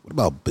 What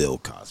about Bill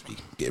Cosby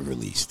getting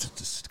released?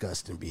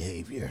 Disgusting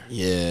behavior.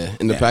 Yeah,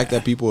 and the fact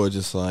that people are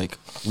just like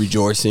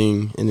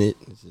rejoicing in it,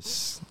 it's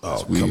just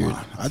it's weird. Come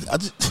on. I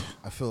just,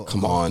 I feel.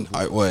 Come on.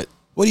 what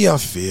do y'all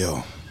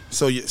feel?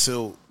 So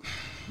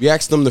We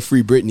asked them to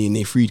free Britney and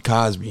they freed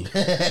Cosby.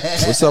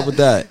 What's up with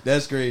that?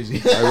 That's crazy.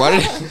 Like, why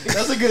did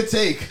That's a good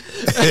take.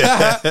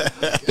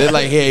 they're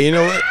like, hey, you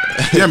know what?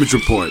 damage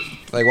report.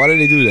 Like, why did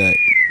they do that?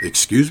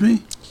 Excuse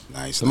me?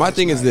 Nice. So my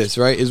thing is this,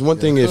 right? Is one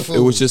thing if it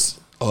was just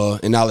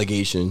an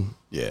allegation,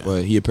 Yeah.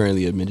 but he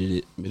apparently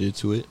admitted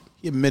to it.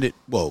 He admitted.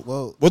 Well,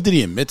 Well, what did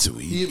he admit to?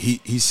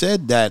 He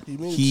said that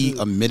admitted he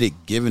to- admitted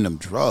giving them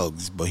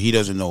drugs, but he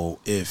doesn't know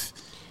if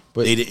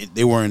But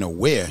they weren't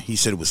aware. He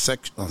said it was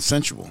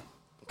consensual.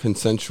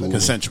 consensual.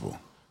 Consensual.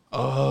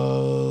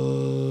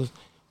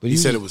 But He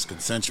said it was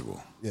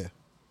consensual. Yeah.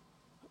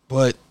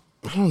 But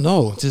I don't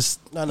know. Just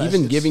No, even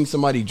it's- giving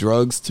somebody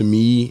drugs to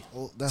me,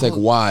 Well, it's like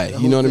why?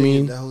 You know what I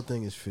mean? That whole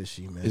thing is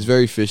fishy, man. It's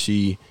very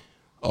fishy.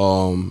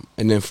 And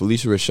then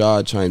Felicia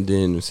Rashad chimed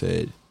in and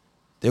said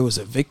there was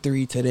a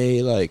victory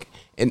today. Like,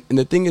 and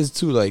the thing is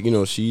too, like, you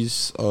know,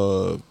 she's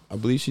I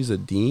believe she's a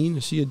dean.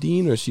 Is she a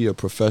dean or is she a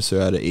professor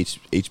at a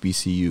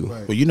HBCU?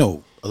 Right. But you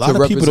know, a lot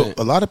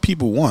of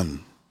people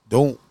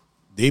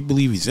they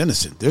believe he's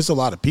innocent. There's a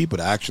lot of people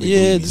that actually Yeah,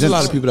 believe there's he's a lot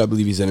of innocent. people that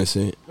believe he's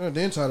innocent.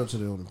 They're entitled to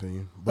their own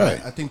opinion, but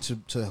Right. I think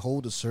to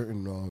hold a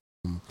certain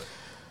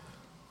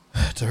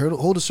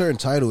hold a certain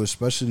title,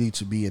 especially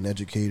to be an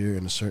educator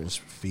in a certain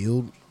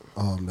field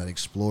that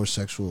explores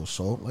sexual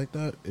assault like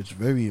that, it's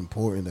very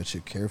important that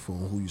you're careful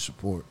on who you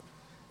support,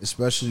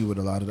 especially with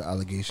a lot of the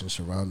allegations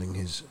surrounding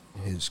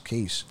his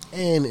case.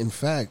 And in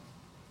fact,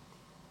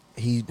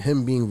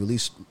 him being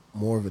released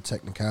more of a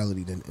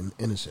technicality than an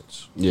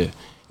innocence. Yeah,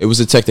 it was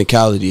a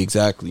technicality,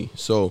 exactly.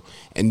 So,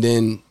 and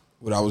then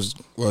what I was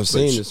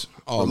saying is,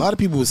 a lot of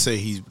people would say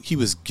he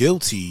was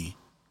guilty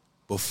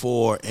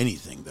before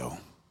anything, though.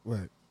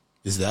 Right.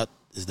 Is that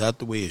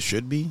the way it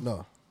should be?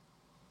 No.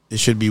 it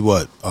should be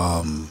what?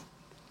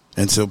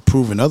 Until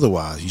proven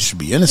otherwise, he should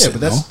be innocent.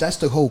 Yeah, but that's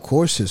the whole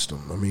court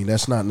system. I mean,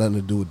 that's not nothing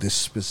to do with this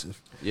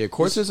specific. Yeah,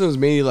 court system is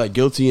mainly like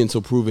guilty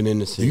until proven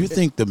innocent. Do you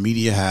think the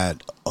media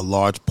had a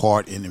large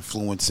part in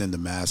influencing the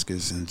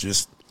masses and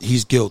just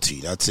he's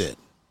guilty? That's it.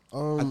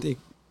 I think.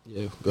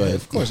 Yeah, go Yeah, ahead.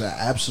 of course, I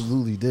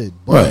absolutely did.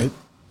 But Right.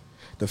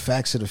 the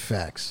facts are the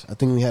facts. I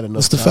think we had enough.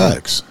 What's the time.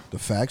 facts? The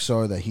facts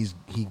are that he's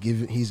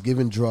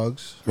given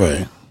drugs.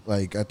 Right.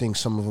 Like I think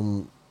some of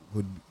them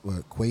would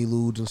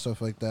Quaaludes and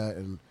stuff like that,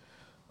 and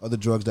other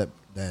drugs that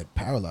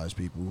paralyze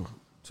people.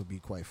 To be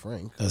quite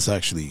frank, That's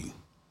actually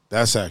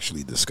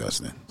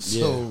disgusting.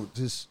 so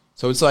just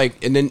So it's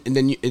like, and then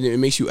it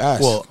makes you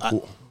ask.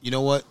 Well, you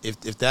know what?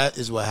 If that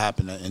is what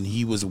happened and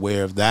he was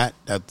aware of that,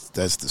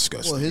 that's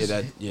disgusting.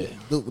 well,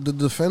 the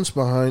defense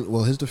behind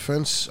his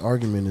defense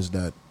argument is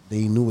that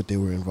they knew what they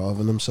were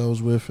involving themselves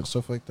with and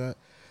stuff like that.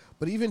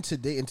 But even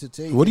today,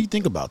 What do you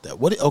think about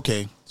that?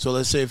 Okay, so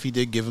let's say if he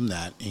did give him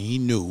that and he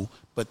knew,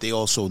 but they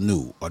also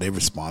knew, are they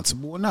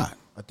responsible or not?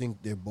 I think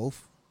they're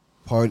both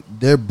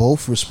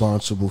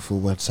responsible for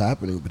what's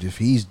happening. But if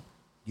he's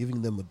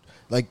giving them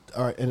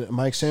all right, and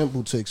my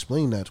example to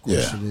explain that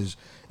question is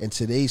in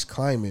today's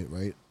climate,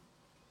 right?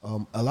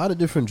 A lot of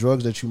different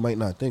drugs that you might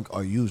not think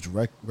are used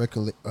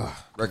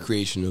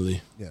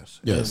recreationally. Yes.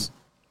 Yes.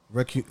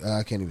 I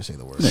can't even say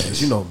the word.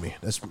 You know me.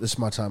 That's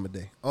my time of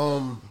day.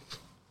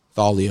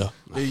 Thalia.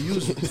 They're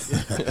using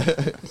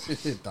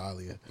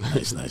Thalia.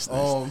 Nice.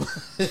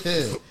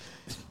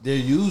 They're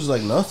used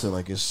like nothing.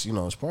 Like it's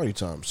it's party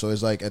time. So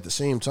it's like at the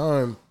same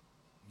time,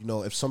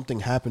 if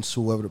something happens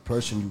to whoever the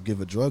person you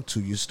give a drug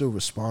to, you're still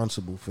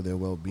responsible for their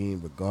well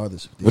being,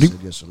 regardless if they said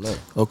yes or no.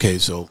 Okay,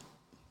 so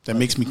that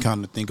makes me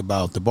kind of think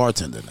about the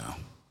bartender now.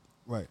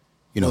 Right.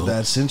 Well,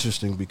 that's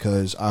interesting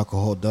because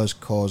alcohol does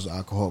cause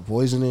alcohol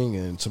poisoning,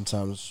 and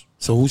sometimes.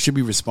 So who should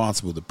be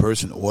responsible? The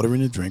person ordering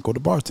the drink or the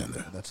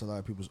bartender? That's a lot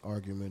of people's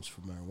arguments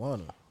for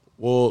marijuana.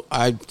 Well,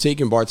 I've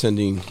taken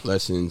bartending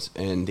lessons,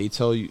 and they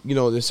tell you,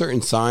 there's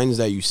certain signs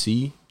that you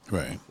see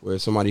Right. where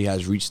somebody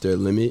has reached their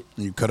limit.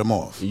 And you cut them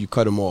off. You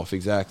cut them off,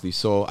 exactly.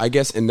 So I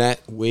guess in that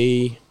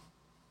way,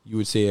 you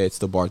would say it's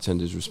the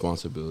bartender's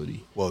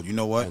responsibility. Well, you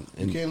know what?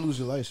 You can't lose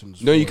your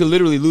license. No, you could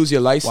literally lose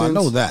your license. Well, I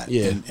know that.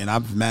 Yeah. And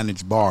I've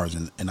managed bars,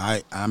 and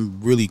I'm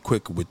really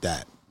quick with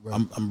that. Right.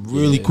 I'm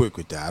really quick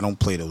with that. I don't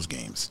play those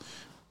games.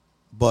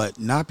 But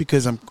not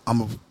because I'm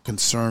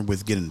concerned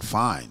with getting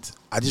fined.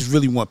 I just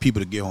really want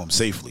people to get home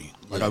safely.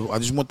 Like I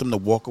just want them to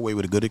walk away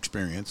with a good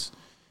experience,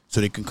 so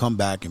they can come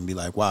back and be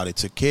like, "Wow, they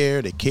took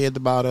care. They cared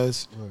about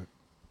us."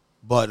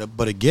 Right.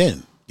 But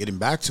again, getting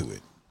back to it,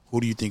 who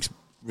do you think's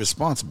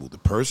responsible? The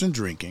person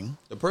drinking.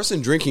 The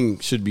person drinking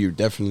should be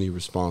definitely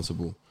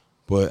responsible.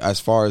 But as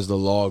far as the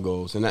law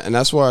goes, and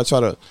that's why I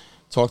try to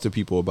talk to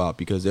people about,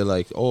 because they're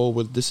like, "Oh,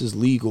 well, this is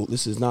legal.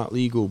 This is not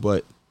legal."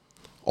 But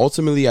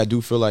ultimately, I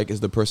do feel like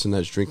as the person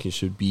that's drinking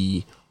should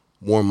be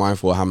more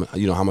mindful of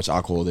how much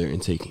alcohol they're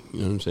intaking. You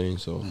know what I'm saying?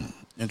 So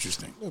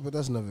Interesting. Yeah, but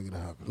that's never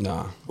gonna happen.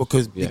 nah.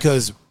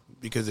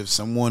 Because if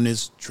someone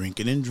is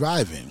drinking and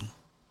driving,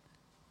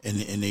 and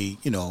they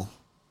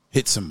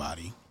hit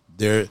somebody,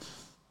 they're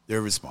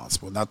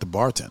responsible, not the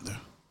bartender.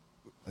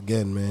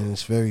 Again, man,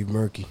 it's very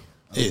murky.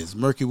 It is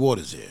murky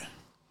waters here.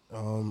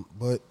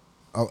 But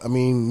I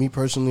mean, me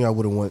personally, I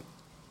wouldn't want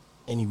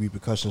any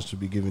repercussions to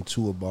be given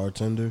to a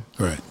bartender.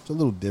 Right. It's a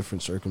little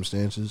different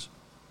circumstances,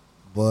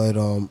 but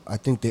I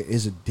think there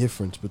is a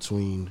difference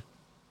between.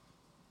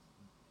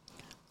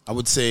 I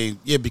would say,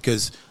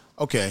 because,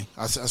 okay,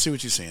 I see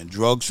what you're saying.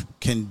 Drugs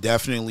can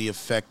definitely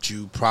affect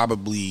you,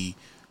 probably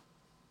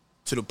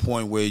to the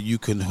point where you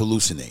can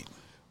hallucinate.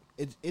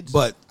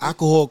 But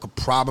alcohol could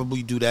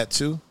probably do that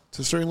too,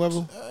 to a certain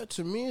level.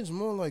 To me, it's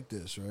more like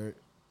this, right?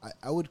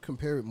 I would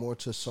compare it more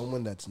to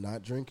someone that's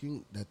not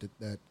drinking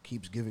that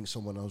keeps giving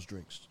someone else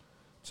drinks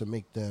to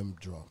make them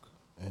drunk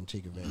and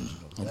take advantage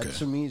of them. Okay. That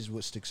to me is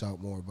what sticks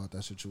out more about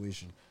that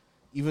situation.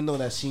 Even though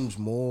that seems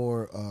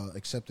more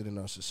accepted in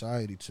our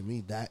society, to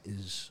me that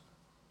is,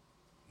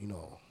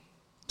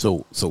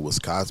 So was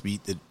Cosby?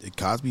 Did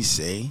Cosby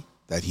say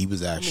that he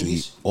was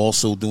actually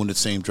also doing the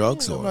same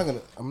drugs?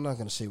 I'm not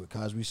gonna say what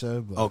Cosby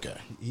said, but okay,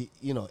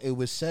 it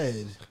was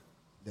said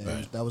that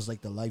Right. that was like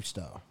the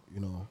lifestyle.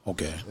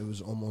 Okay. It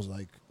was almost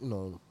like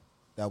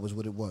that was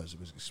what it was. It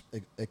was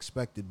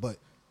expected, but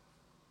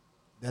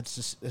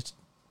that's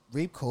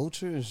rape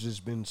culture has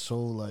just been so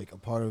like a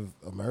part of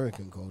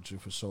American culture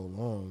for so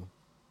long.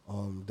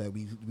 That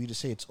we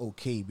just say it's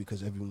okay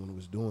because everyone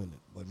was doing it,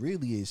 but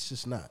really it's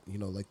just not.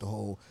 Like the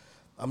whole,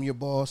 I'm your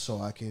boss, so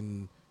I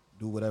can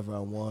do whatever I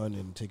want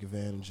and take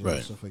advantage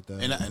and stuff like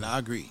that. And I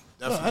agree.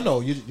 No, I know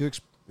you're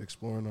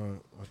exploring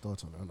our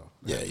thoughts on it. I know.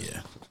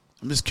 Yeah.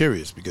 I'm just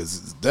curious because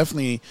it's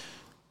definitely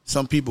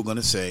some people going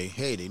to say,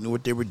 "Hey, they knew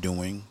what they were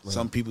doing." Right.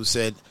 Some people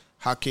said,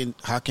 "How can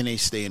they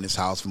stay in this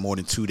house for more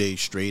than 2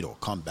 days straight or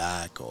come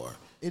back?" Or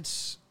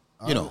it's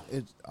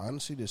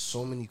honestly, there's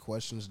so many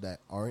questions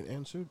that aren't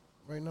answered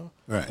right now,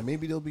 right? And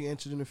maybe they'll be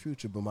answered in the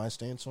future. But my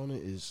stance on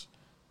it is,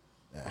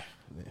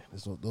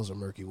 those are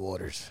murky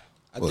waters.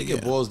 I think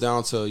it boils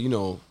down to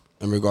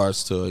in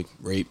regards to like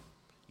rape.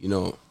 You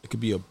know, it could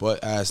be a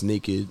butt ass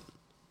naked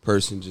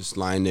person just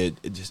lying there.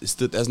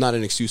 That's not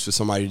an excuse for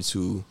somebody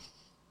to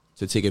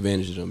take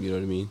advantage of them. You know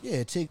what I mean? Yeah,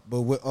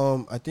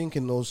 I think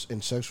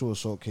in sexual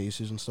assault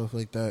cases and stuff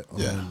like that,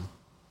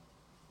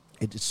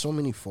 it's so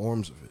many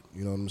forms of it.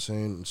 You know what I'm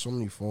saying? And so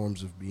many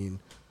forms of being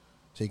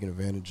taken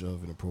advantage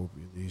of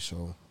inappropriately.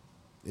 So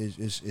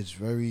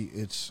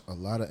it's a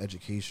lot of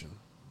education,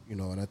 you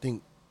know. And I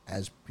think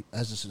as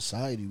a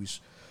society,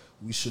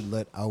 we should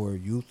let our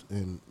youth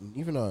and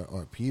even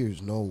our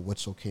peers know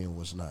what's okay and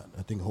what's not.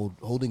 I think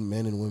holding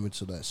men and women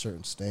to that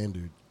certain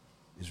standard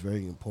is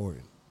very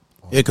important.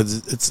 Yeah,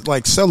 because it's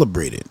like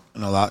celebrated,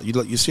 and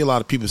you see a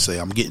lot of people say,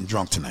 "I'm getting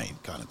drunk tonight,"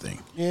 kind of thing.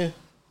 Yeah,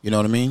 you know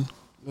what I mean.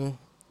 Yeah.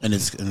 And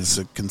it's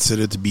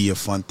considered to be a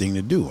fun thing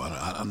to do.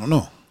 I don't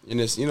know. And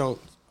it's, you know,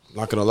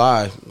 not gonna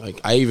lie, like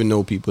I even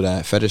know people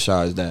that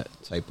fetishize that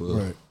type of.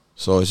 Right.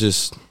 So it's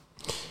just,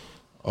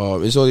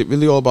 it's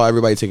really all about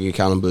everybody taking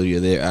accountability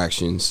of their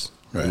actions.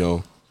 Right.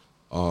 You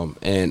know,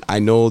 and I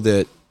know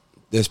that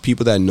there's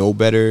people that know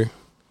better.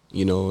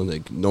 You know,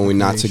 like knowing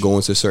not to go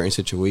into certain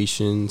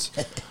situations.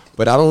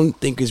 But I don't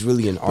think it's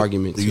really an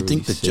argument. Do you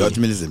think the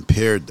judgment is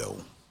impaired though,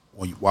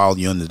 while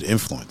you're under the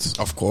influence?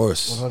 Of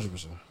course,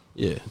 100%.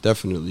 Yeah,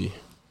 definitely.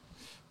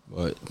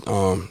 But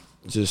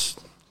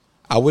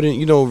I wouldn't,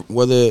 you know,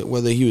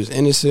 whether he was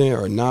innocent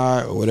or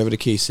not or whatever the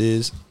case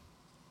is,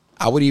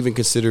 I would even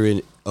consider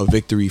it a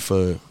victory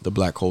for the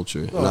black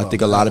culture. And I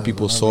think a lot of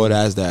people saw it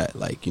as that,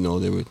 like, you know,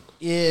 they would.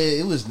 Yeah,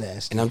 it was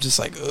nasty. And I'm just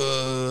like,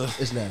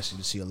 it's nasty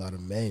to see a lot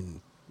of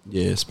men.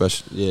 Yeah,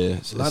 especially, yeah.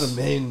 A lot of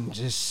men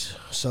just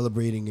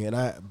celebrating it.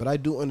 But I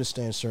do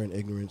understand certain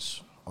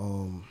ignorance.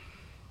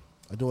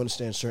 I do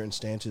understand certain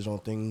stances on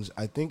things.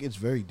 I think it's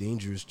very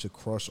dangerous to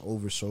cross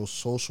over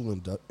social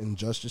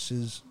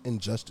injustices.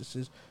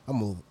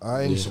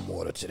 I need some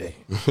water today.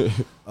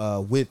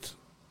 With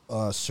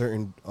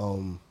certain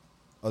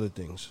other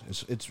things.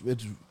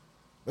 It's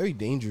very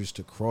dangerous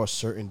to cross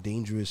certain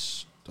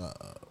dangerous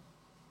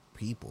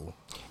people.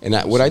 And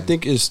what I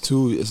think is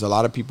too is a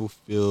lot of people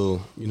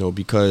feel, you know,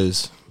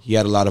 because he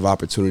had a lot of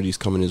opportunities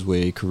coming his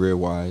way career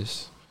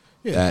wise,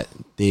 that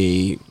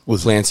they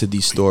planted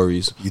these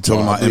stories. You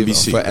talking about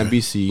NBC? For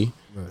NBC.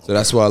 Right. So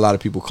that's where a lot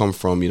of people come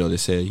from. You know, they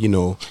say, you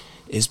know,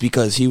 it's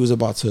because he was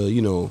about to,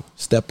 you know,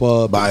 step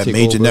up by a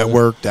major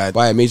network.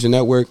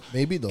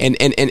 Maybe though. And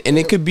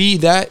it could be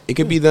that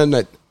then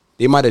that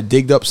they might have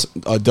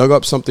dug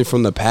up something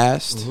from the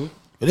past. Mm-hmm.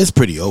 It is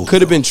pretty old.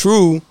 Could have been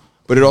true.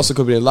 But it also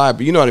could be a lie.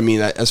 But you know what I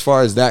mean? As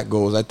far as that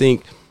goes, I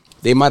think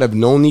they might have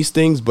known these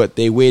things, but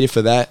they waited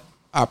for that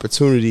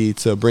opportunity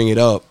to bring it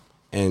up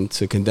and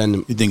to condemn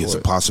them. You think it's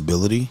a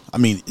possibility? I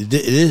mean, it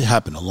did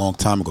happen a long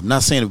time ago. I'm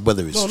not saying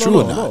whether it's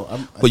true or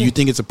not. But you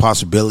think it's a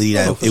possibility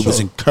that it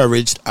was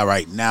encouraged? All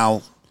right,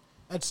 now.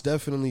 That's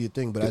definitely a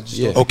thing, but I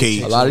just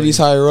okay. A lot of these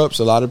higher ups,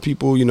 a lot of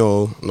people, you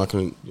know, I'm not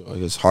going to, I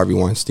guess Harvey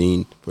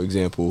Weinstein, for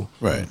example.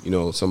 Right. You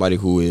know, somebody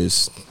who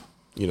is,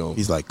 you know.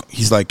 He's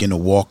like in a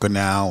walker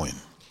now and.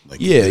 Like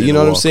you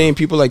know what I'm saying?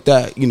 People like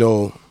that, you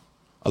know,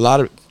 a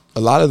lot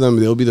of them,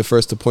 they'll be the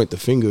first to point the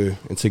finger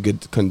and to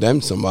condemn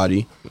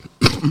somebody.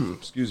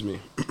 Excuse me.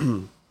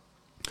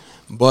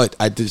 But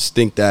I just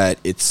think that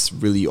it's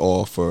really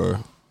all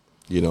for,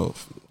 you know,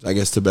 I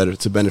guess to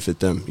benefit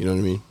them. You know what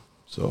I mean?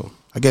 So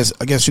I guess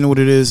you know what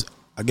it is.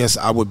 I guess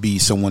I would be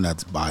someone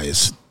that's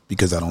biased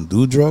because I don't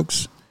do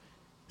drugs,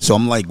 so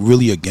I'm like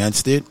really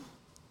against it.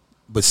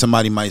 But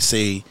somebody might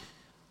say,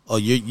 "Oh,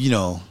 you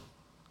know."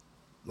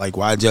 Like,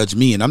 why judge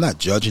me? And I'm not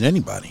judging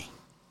anybody.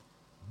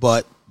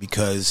 But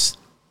because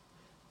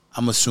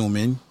I'm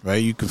assuming, right,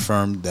 you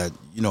confirmed that,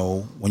 you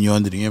know, when you're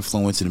under the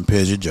influence, it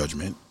impairs your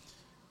judgment.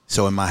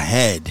 So in my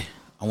head,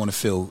 I want to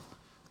feel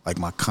like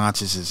my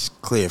conscience is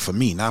clear for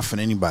me, not for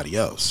anybody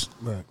else.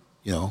 Right.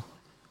 You know?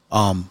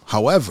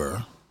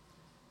 However,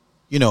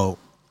 you know,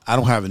 I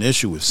don't have an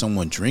issue with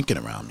someone drinking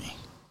around me.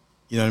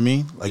 You know what I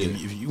mean? Like,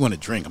 if you want to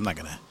drink, I'm not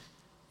going to,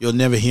 you'll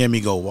never hear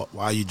me go,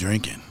 why are you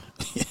drinking?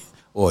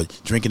 Or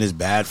drinking is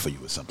bad for you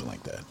or something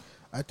like that.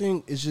 I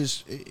think it's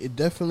just,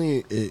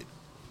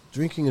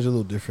 drinking is a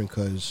little different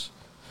because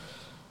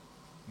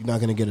you're not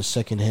going to get a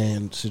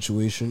secondhand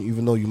situation,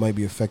 even though you might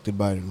be affected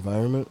by the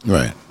environment.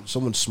 Right.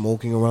 Someone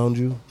smoking around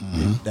you,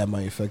 that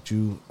might affect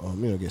you, you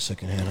know, get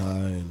secondhand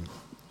high. And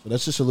so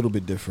that's just a little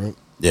bit different.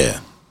 Yeah.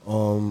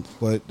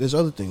 But there's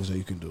other things that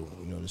you can do.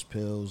 You know, there's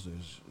pills,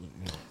 there's, you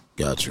know,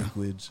 gotcha.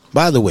 liquids.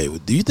 By the way,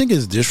 do you think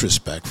it's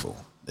disrespectful?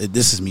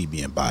 This is me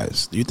being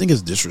biased. Do you think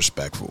it's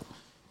disrespectful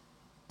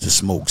to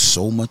smoke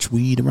so much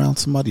weed around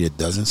somebody that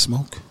doesn't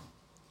smoke?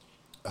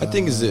 I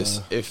think it's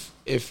this: if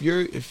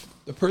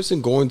the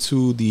person going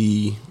to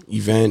the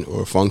event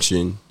or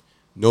function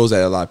knows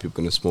that a lot of people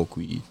are gonna smoke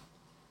weed,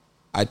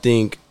 I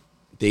think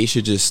they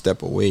should just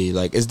step away.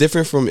 Like, it's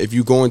different from if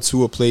you go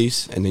into a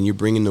place and then you're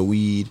bringing the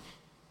weed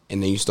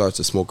and then you start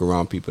to smoke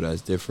around people.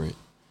 That's different.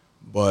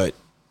 But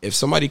if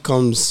somebody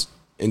comes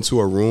into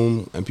a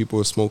room and people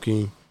are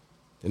smoking,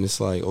 then it's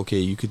like, okay,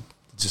 you could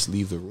just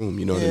leave the room.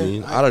 You know what I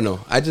mean? I don't know.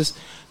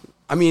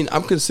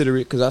 I'm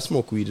considerate because I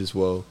smoke weed as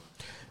well.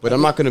 But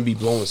I'm not gonna be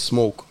blowing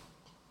smoke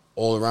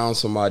all around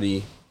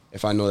somebody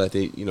if I know that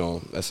they,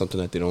 that's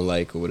something that they don't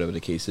like or whatever the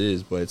case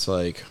is. But it's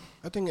like,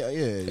 I think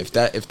if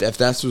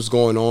that's what's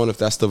going on, if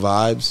that's the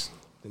vibes,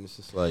 then it's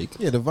just like,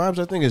 the vibes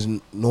I think is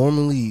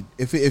normally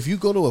if you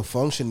go to a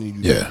function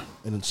and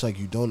and it's like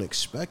you don't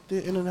expect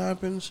it and it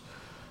happens,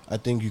 I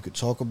think you could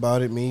talk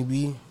about it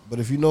maybe. But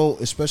if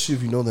especially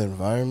if you know the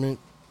environment,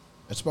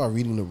 it's about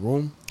reading the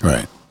room,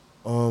 Right.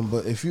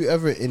 But if you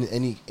ever in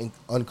any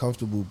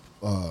uncomfortable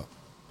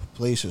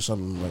place or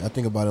something, like I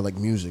think about it like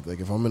music. Like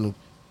if I'm in a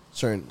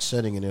certain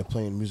setting and they're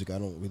playing music I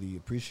don't really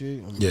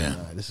appreciate, I'm like,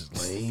 nah, this is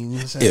lame.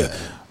 Yeah.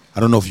 I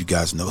don't know if you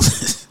guys know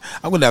this.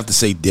 I'm going to have to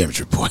say damage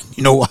report.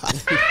 You know why?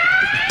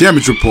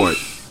 Damage report.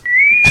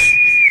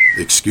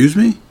 Excuse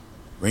me?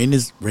 Rain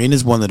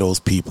is one of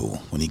those people,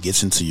 when he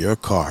gets into your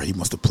car, he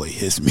wants to play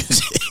his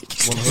music.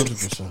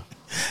 100%.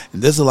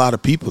 And there's a lot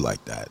of people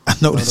like that. I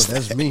noticed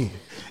that's me.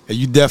 And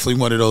you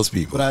definitely one of those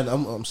people. But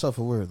I'm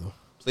self-aware though.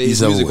 play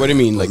his music. What do you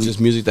mean? Like just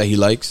music that he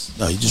likes?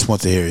 No, he just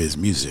wants to hear his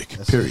music.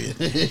 Period.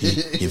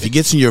 If he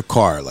gets in your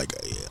car, like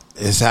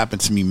it's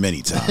happened to me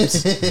many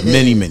times,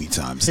 many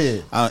times.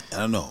 I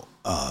don't know.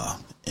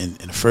 And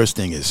the first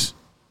thing is,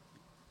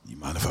 you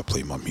mind if I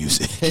play my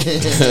music?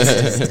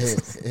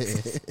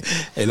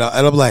 and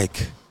I'm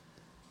like,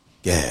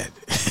 yeah,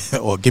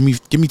 or give me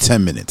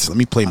 10 minutes. Let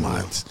me play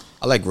mine.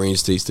 I like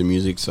Rain's taste in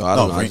music, so I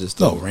don't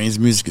know. Rain's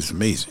music is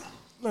amazing.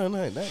 No,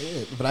 not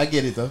yet. But I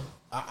get it though.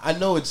 I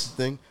know it's the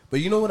thing. But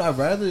you know what? I'd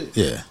rather.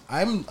 Yeah.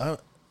 I'd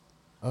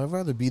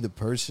rather be the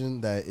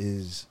person that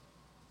is.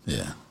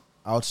 Yeah.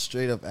 I'll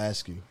straight up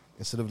ask you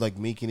instead of like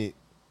making a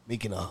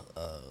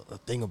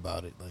thing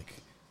about it. Like,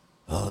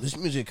 oh, this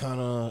music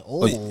kind of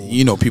old.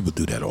 You know, people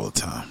do that all the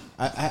time.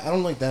 I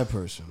don't like that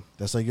person.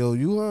 That's like, yo,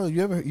 you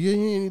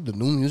need the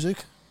new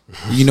music.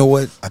 You know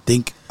what? I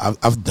think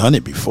I've done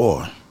it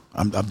before.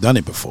 I've done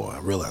it before. I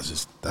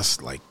realize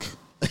that's like.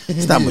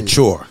 It's not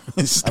mature.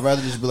 I'd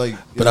rather just be like,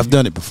 but I've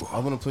done it before. I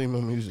want to play my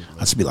music. Man. I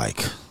just be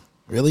like,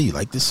 really? You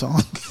like this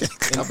song?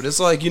 No, but it's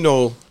like,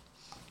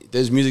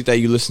 there's music that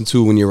you listen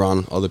to when you're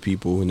around other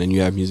people, and then you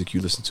have music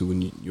you listen to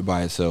when you're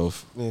by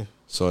yourself. Yeah.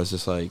 So it's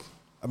just like,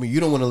 I mean, you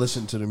don't want to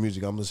listen to the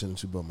music I'm listening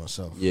to by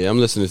myself. Yeah, I'm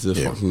listening to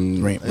the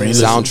fucking Rain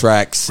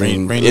soundtracks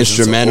and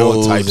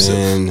instrumentals types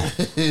and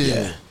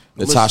yeah.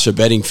 Natasha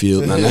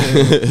Bedingfield.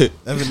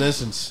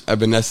 Evanescence.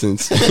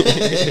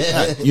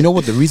 You know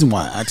what? The reason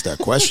why I asked that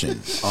question,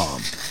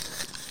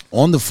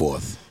 on the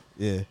 4th,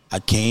 I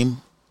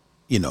came,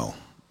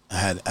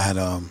 I had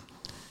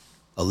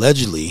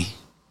allegedly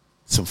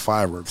some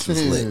fireworks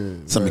was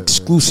lit, some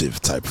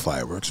exclusive type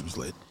fireworks was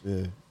lit,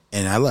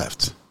 and I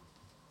left.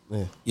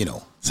 Yeah.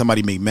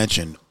 Somebody may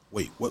mention,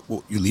 wait, what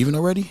you leaving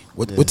already?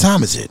 What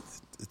time is it?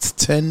 It's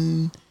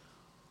 10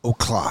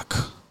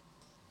 o'clock.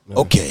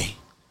 Okay.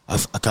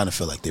 I kind of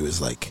feel like they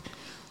was like,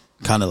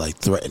 kind of like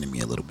threatening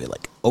me a little bit.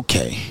 Like,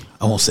 okay,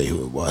 I won't say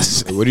who it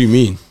was. What do you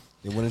mean?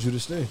 They wanted you to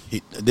stay.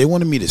 They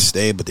wanted me to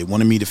stay, but they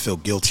wanted me to feel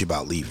guilty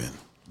about leaving.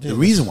 The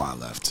reason why I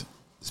left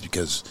is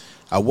because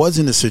I was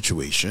in a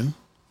situation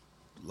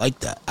like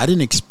that. I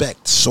didn't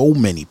expect so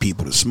many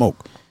people to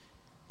smoke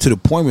to the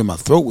point where my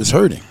throat was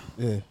hurting.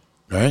 Yeah.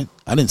 Right?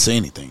 I didn't say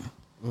anything,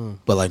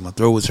 but like my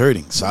throat was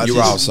hurting. So you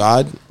were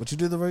outside? But you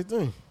did the right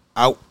thing.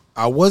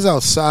 I was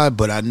outside,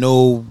 but I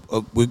know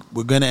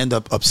we're going to end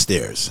up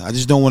upstairs. I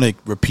just don't want to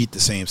repeat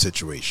the same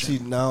situation.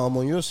 See, now I'm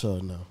on your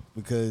side now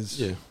because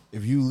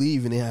if you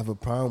leave and they have a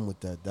problem with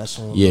that, that's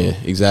on. Yeah,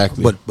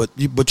 exactly.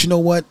 But you know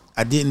what?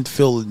 I didn't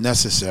feel it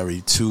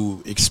necessary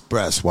to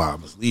express why I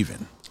was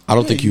leaving. I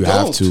don't think you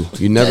have to.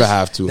 You never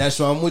have to. That's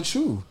why I'm with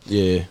you.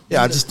 Yeah.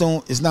 Yeah, I just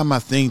don't. It's not my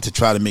thing to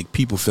try to make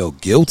people feel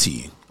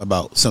guilty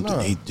about something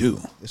they do.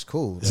 It's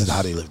cool. This is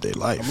how they live their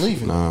life. I'm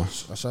leaving. Nah,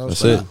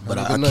 that's it. But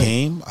I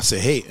came. I said,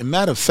 hey. As a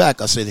matter of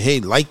fact, I said, hey,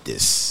 like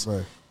this.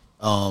 Right.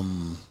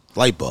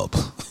 Light bulb.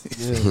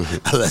 Yeah.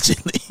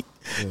 Allegedly.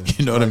 Yeah.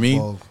 You know what I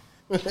mean?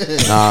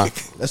 Nah,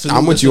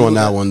 I'm with you on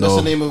that one though.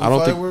 That's the name of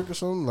a firework or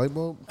something? Light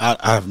bulb?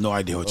 I have no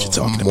idea what you're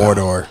talking about.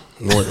 Mordor.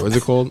 What's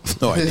it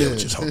called? No idea what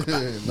you're talking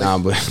about. Nah,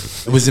 but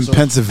it was in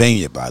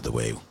Pennsylvania, by the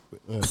way.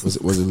 Was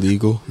it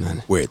legal?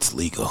 Nah. Where it's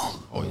legal.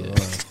 Oh yeah.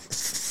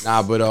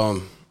 Nah,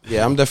 but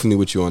yeah, I'm definitely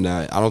with you on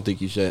that. I don't think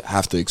you should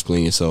have to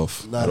explain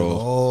yourself Not at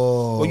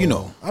all.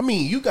 Well, I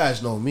mean, you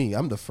guys know me.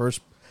 I'm the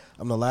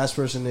last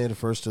person there, the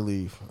first to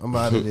leave. I'm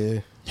out of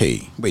there.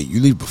 Hey, wait,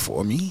 you leave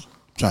before me?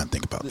 I'm trying to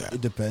think about that.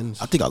 It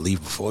depends. I think I'll leave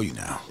before you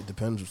now. It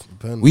depends.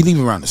 We leave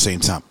around the same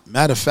time.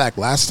 Matter of fact,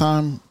 last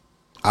time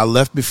I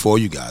left before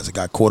you guys. I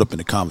got caught up in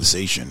the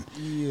conversation.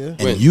 Yeah.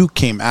 And you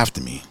came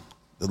after me.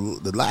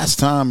 The last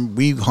time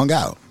we hung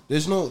out.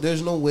 There's no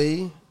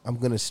way I'm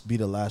gonna be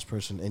the last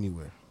person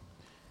anywhere.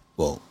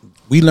 Well,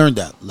 we learned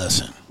that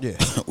lesson. Yeah.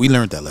 We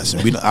learned that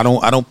lesson. I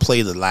don't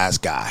play the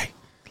last guy.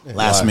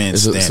 Last man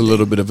standing. It's a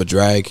little bit of a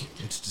drag.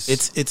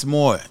 It's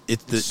more.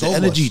 The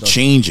energy stuff.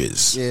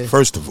 changes. Yeah.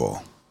 First of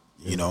all,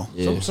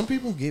 Yeah. Some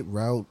people get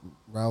riled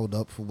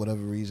up for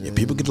whatever reason. Yeah,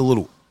 people get a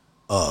little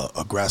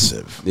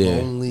aggressive. Yeah.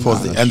 Lonely.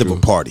 Towards the end of a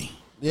party.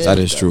 Yeah, that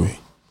is true.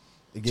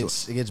 It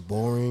gets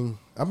boring.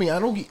 I mean, I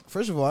don't get,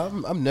 first of all,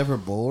 I'm never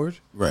bored,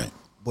 Right.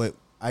 but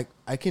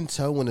I can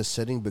tell when a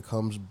setting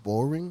becomes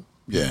boring.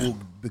 Yeah. It will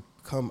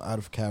become out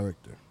of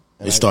character.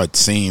 And They start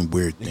saying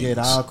weird They things. get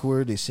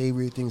awkward. They say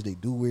weird things. They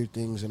do weird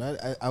things, and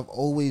I've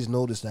always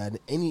noticed that.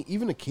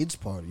 Even a kids'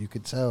 party, you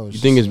could tell. You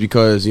think it's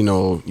because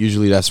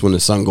usually that's when the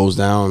sun goes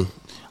down.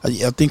 I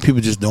think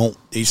people just don't.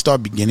 They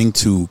start beginning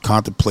to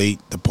contemplate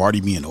the party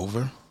being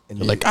over. and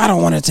They're like, I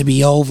don't want it to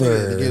be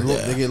over.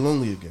 they get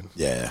lonely again.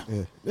 Yeah.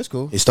 Yeah, that's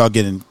cool. They start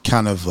getting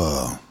kind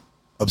of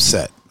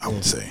upset, I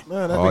would say.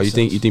 No, that Oh, makes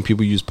you sense. think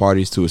people use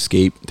parties to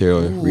escape their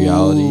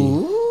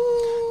reality?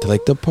 They're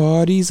like, the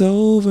party's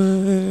over.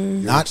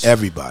 Not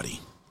everybody.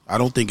 I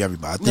don't think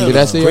everybody. I think, Did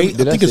I it's say- great.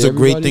 did I I think it's say a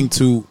great everybody? thing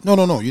to.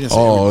 No. You didn't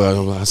say everybody.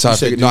 Oh, so I You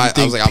said, figured, do no, you I was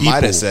think like, I might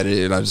have people- said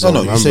it, and I just No,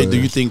 don't you said, remember.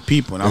 do you think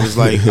people? And I was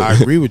like, I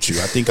agree with you.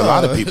 I think a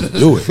lot of people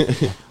do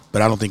it.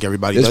 But I don't think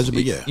everybody does it,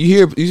 but yeah.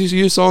 You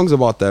hear songs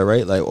about that,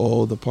 right? Like,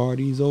 oh, the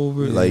party's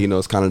over. Like,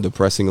 it's kind of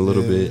depressing a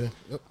little bit.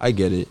 Yep. I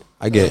get it.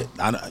 I get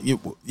it.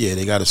 Yeah,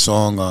 they got a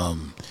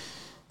song,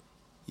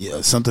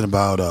 something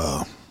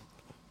about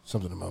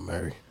Something about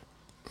Mary.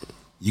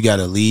 you got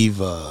to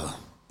leave,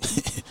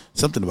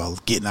 something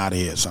about getting out of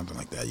here, something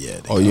like that. Yeah.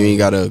 Oh, you ain't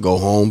gotta go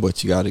home,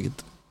 but you gotta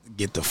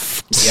get the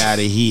f out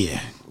of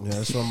here. Yeah,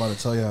 that's what I'm about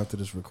to tell you after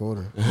this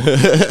recording.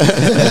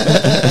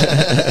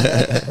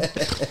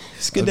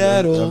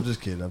 skedaddle. I'm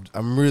just kidding.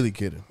 I'm really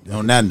kidding.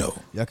 On that note,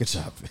 Y'all can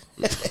chop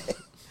it.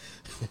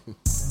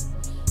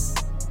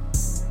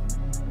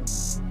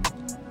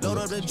 Load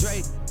up the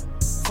Drake.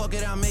 Fuck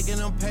it, I'm making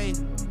them pay.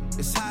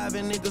 It's high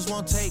and niggas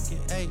won't take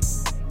it.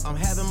 Ayy, I'm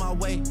having my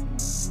way.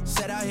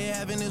 Set out here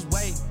having his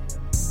way.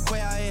 Quay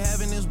out here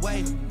having his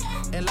way.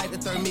 And like the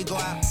third me go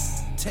out.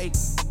 Take,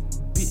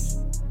 bitch.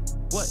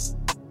 What?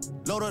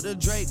 Load up the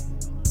Drake.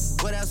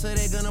 What else are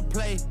they gonna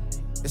play?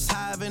 It's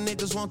high and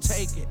niggas won't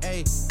take it.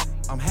 Ayy,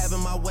 I'm having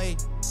my way.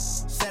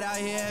 Set out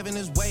here having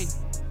his way.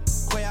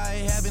 Quay out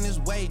here having his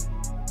way.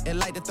 And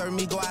like the third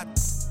me go out.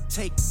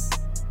 Take,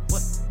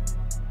 what?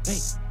 Hey,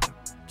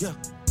 yeah.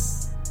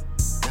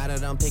 Now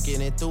that I'm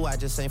thinking it through, I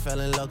just ain't fell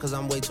in love cause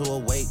I'm way too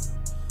awake.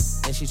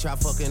 And she try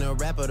fucking a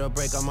rapper to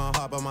break on my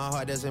heart, but my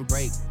heart doesn't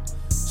break.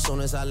 Soon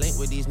as I link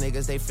with these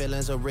niggas, they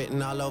feelings are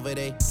written all over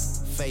they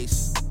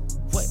face.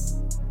 What?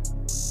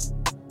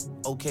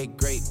 Okay,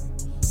 great.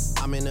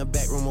 I'm in the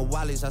back room of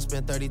Wally's, I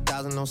spent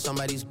 30,000 on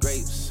somebody's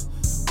grapes.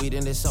 We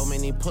done did so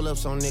many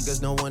pull-ups on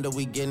niggas, no wonder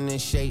we getting in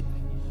shape.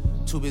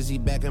 Too busy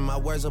backing my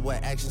words up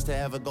with actions to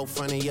ever go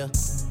front of your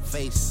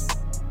face.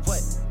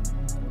 What?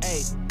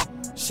 Hey,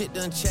 shit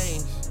done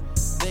changed.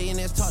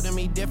 Billionaires talk to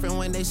me different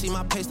when they see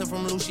my paste up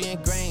from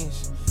Lucian Grange.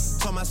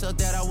 Told myself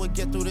that I would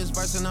get through this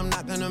verse and I'm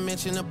not gonna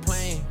mention the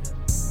plane.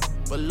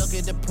 But look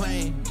at the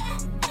plane.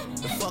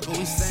 The fuck are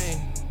we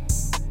saying?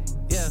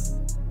 Yeah.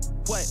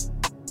 What?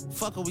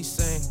 Fuck are we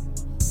saying?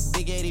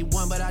 Big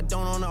 81, but I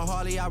don't own a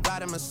Harley. I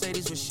ride a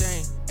Mercedes with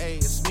Shane. Ayy,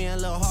 it's me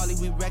and Lil Harley.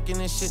 We wrecking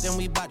this shit, then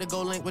we bout to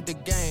go link with the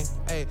gang.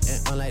 Ayy,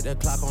 and unlike the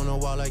clock on the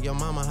wall of your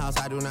mama house,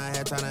 I do not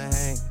have time to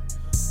hang.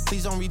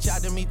 Please don't reach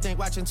out to me, think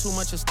watching too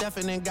much of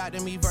Stephen and got to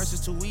me versus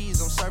 2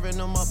 E's. I'm serving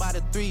them up by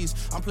the threes.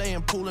 I'm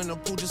playing pool and the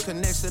pool just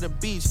connects to the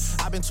beach.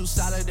 I've been too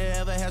solid to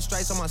ever have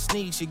stripes on my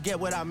sneaks. You get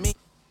what I mean?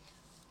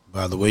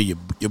 by the way,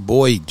 your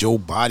boy Joe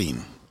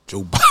Biden.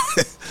 Joe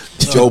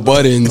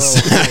Buttons.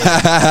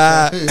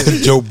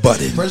 Joe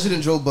Budden.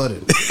 President Joe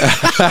Budden.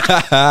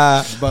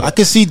 I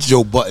could see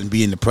Joe Budden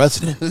being the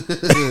president.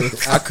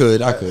 I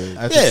could. After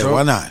Yeah, Trump,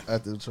 why not?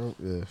 After Trump,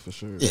 yeah, for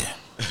sure. Yeah,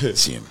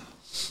 see him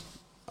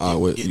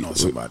What, getting on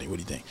somebody. What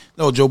do you think?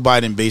 No, Joe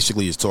Biden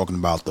basically is talking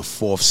about the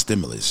fourth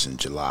stimulus in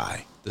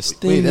July.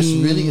 Wait, that's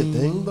really a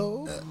thing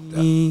though?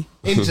 In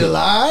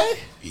July?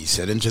 He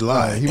said in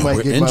July. He and might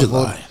we're get in my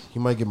July. vote. He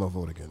might get my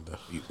vote again though.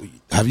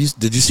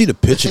 Did you see the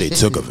picture they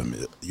took of him?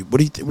 What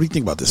do you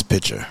think about this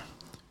picture?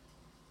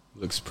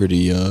 Looks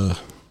pretty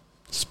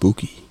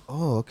spooky.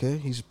 Oh, okay.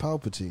 He's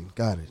Palpatine.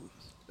 Got it.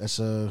 That's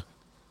the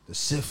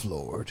Sith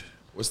Lord.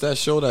 What's that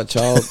show?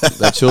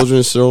 That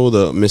children's show,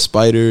 the Miss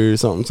Spider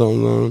something.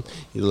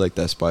 You look like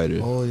that spider.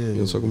 Oh yeah. You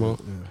know what I'm talking about?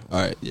 Yeah.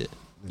 All right, yeah.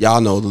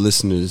 Y'all know, the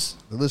listeners.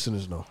 The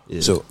listeners know.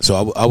 Yeah. So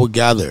I would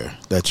gather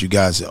that you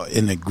guys are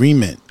in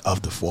agreement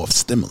of the fourth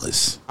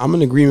stimulus. I'm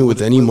in agreement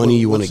with any money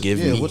you want to What's- give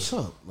yeah, me. what's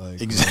up? Like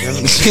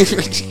Exactly.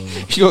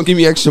 If you don't give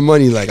me extra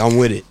money, like, I'm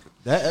with it.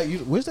 that.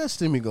 Where's that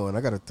stimmy going?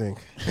 I gotta think.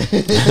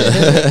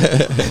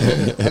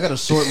 I gotta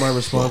sort my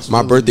responsibilities.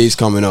 My birthday's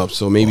coming up,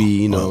 so maybe,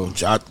 you know.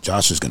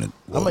 Josh is gonna.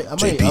 Well, I might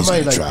JP's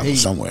gonna like travel pay-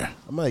 somewhere.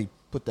 I might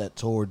put that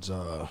towards. What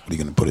are you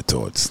gonna put it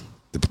towards?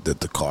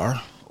 The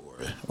car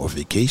or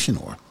vacation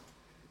or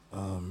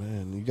Oh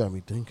man, you got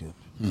me thinking.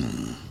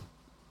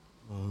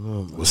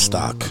 with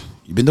stock?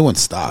 You've been doing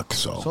stock,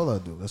 That's so all I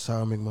do. That's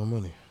how I make my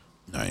money.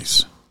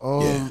 nice.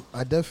 Yeah.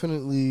 I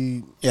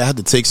definitely. Yeah, I had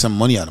to take some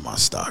money out of my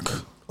stock.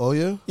 Oh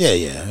yeah,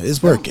 Yeah,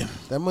 it's working.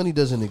 that money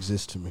doesn't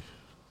exist to me.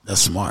 That's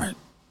smart.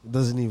 It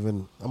doesn't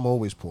even. I'm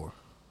always poor.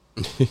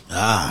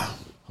 Ah,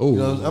 You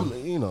know,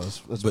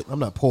 I'm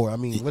not poor. I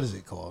mean, what is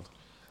it called?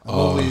 I'm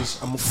always.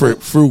 I'm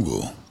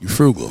frugal. You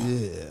frugal.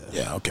 Yeah.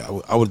 Yeah. Okay.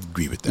 I would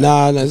agree with that.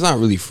 Nah, it's not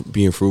really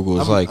being frugal.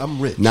 It's I'm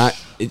rich.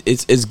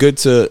 It's good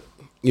to,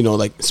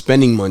 like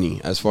spending money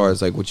as far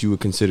as like what you would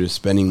consider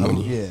spending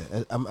money.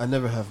 I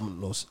never have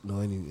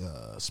any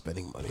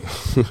spending money.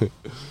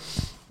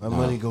 My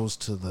money goes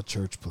to the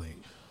church plate.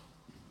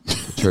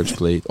 Church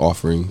plate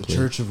offering. The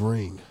Church of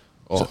Ring.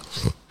 Oh.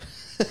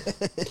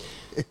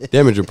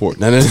 Damage report.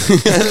 No.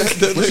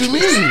 What you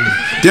mean?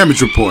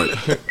 Damage report.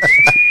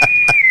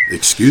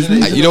 Excuse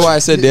me? You know why I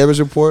said damage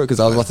report? Because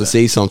I was about to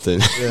say something.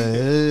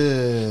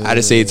 Yeah. I had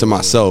to say it to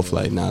myself.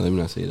 Like, nah, let me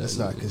not say that. That's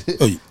not good.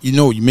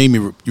 Oh,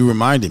 you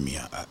reminded me.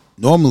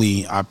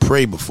 Normally, I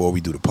pray before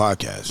we do the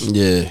podcast.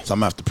 Yeah. So I'm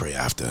going to have to pray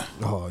after.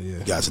 Oh, yeah.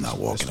 You guys are not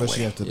walking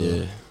Especially away. after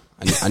Yeah.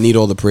 I need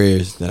all the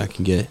prayers that I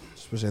can get.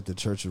 especially at the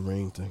Church of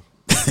Ring thing.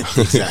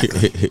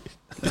 Exactly.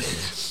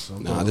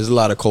 Nah, there's a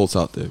lot of cults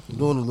out there. I'm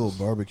doing a little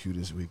barbecue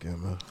this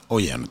weekend, man. Oh,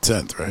 yeah, on the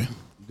 10th, right?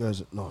 You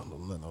guys, no,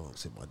 don't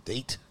say my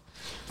date.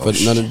 But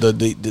none of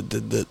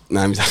the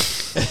nah, I was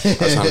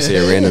trying to say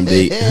a random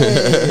date.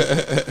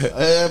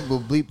 I'm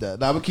gonna bleep that.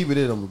 Nah, I'm gonna keep it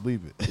in. I'm gonna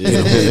bleep it.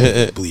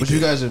 Yeah. Believe But you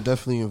it. guys are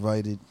definitely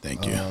invited.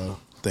 Thank you.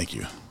 Thank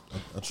you.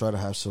 I'll try to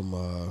have some.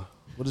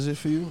 What is it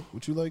for you?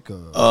 What you like?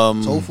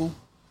 Tofu.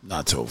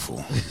 Not tofu.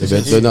 The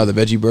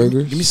veggie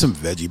burgers. Give me some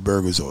veggie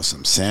burgers or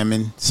some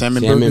salmon.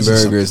 Salmon Salmon burgers. or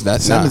something. burgers.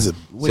 That's Salmon's not.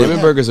 a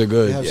Salmon burgers are They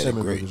good. have Yeah,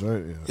 salmon great. burgers,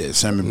 right? Yeah. yeah.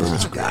 Salmon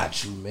burgers are great.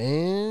 Got you,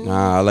 man.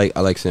 Nah, I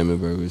like salmon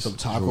burgers. Some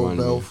Taco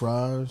Bell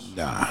fries.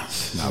 Nah,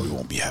 we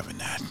won't be having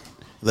that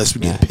unless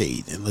we get Nah.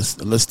 paid.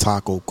 Unless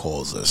Taco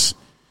calls us,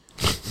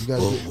 You guys,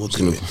 we'll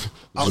do it.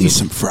 I'll eat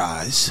some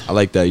fries. I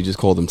like that. You just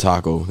call them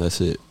taco. That's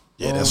it.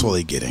 Yeah, that's all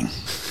they're getting.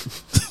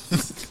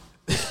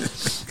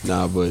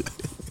 Nah, but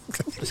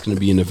it's gonna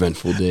be an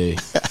eventful day.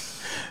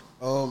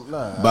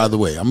 nah. By the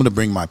way, I'm gonna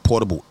bring my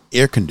portable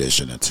air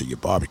conditioner to your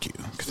barbecue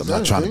because I'm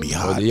not trying to be Oh,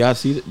 hot. did y'all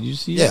see that? You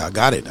see? Yeah, I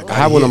got it. I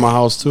have one in my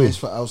house too. It's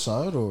for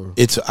outside or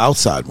It's an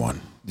outside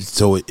one.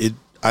 So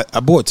I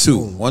bought two.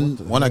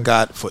 One I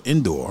got for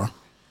indoor,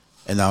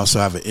 and I also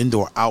have an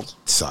indoor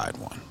outside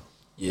one.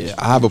 Yeah,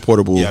 I have a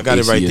portable. Yeah, I got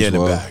it AC right as there in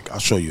the well. back. I'll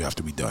show you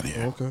after we done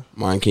here. okay.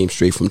 Mine came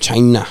straight from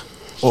China.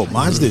 Oh,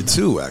 mine's did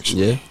too,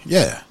 actually. Yeah?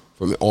 Yeah.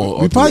 From all.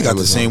 We probably got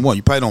the same one.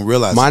 You probably don't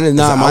realize. Mine is it's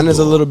not. an Mine is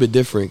a outdoor. little bit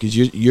different because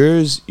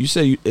yours. You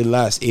said it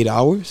lasts 8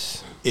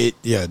 hours. Yeah,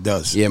 it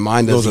does. Yeah,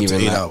 mine Goes doesn't up to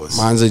even. 8 hours.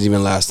 Mine doesn't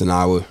even last an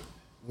hour.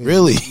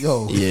 Really?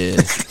 Yo, Yeah.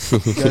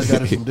 you guys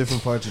got it from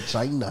different parts of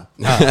China.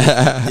 Yeah,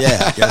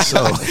 I guess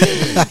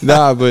so.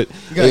 Nah, but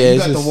You got, yeah, you it's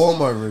got the just,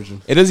 Walmart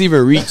version. it doesn't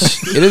even reach.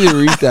 It doesn't even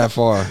reach that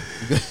far.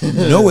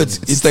 No, it's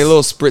It's like a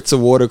little spritz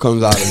of water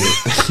comes out of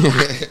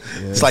it.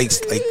 it's like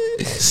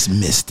it's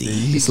misty.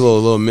 It's a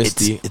little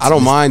misty. It's I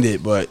don't misty. mind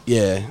it, but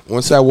yeah,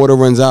 once that water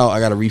runs out,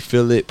 I gotta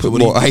refill it, put what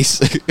do more you- ice.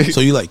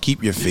 So you like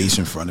keep your face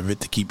in front of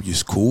it to keep you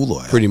cool,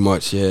 or Pretty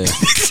much, yeah.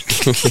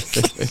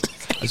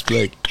 It's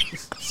like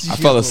I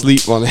fell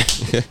asleep on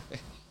it.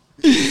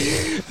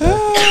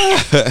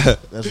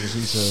 That's what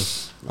she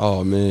says.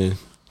 Oh man,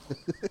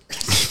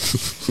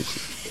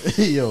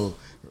 yo,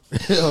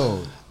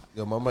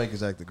 my mic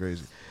is acting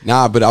crazy.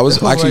 nah, but I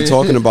was actually Right.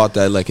 talking about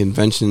that, like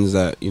inventions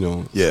that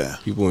Yeah.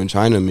 people in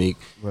China make.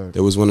 Right.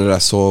 There was one that I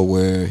saw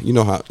where you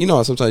know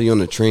how sometimes you're on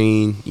the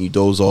train, you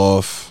doze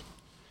off,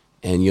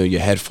 and your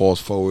head falls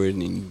forward,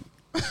 and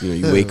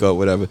you wake up,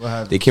 whatever. What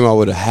happened? They came out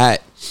with a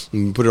hat.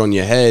 And you put it on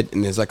your head,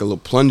 and there's like a little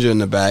plunger in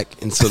the back,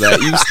 and so that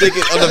you stick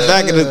it on the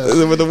back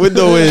of where the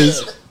window is.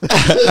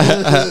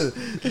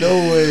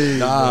 No way.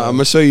 Nah, I'm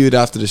gonna show you it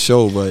after the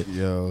show, but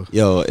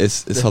Yo.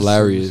 it's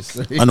hilarious.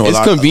 I know a It's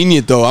lot.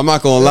 convenient though. I'm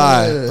not gonna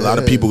lie. A lot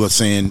of people are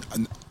saying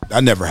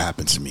that never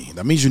happened to me.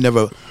 That means you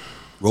never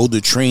rode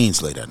the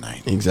trains late at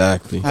night.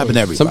 Exactly. Happened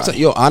to everybody.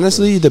 Sometimes,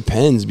 honestly, it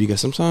depends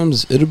because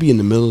sometimes it'll be in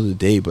the middle of the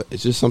day, but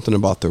it's just something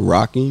about the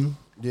rocking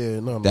Yeah,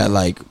 no, that man.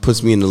 like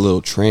puts me in a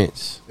little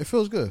trance. It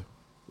feels good.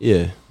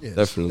 Yeah, Yeah,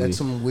 definitely. That's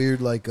some weird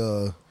like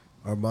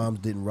our moms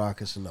didn't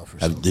rock us enough or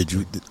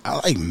something. I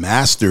like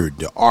mastered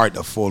the art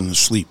of falling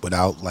asleep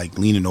without like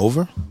leaning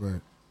over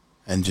Right.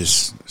 and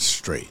just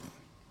straight.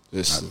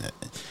 Just-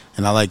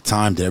 And I like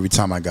timed it every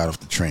time I got off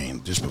the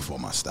train just before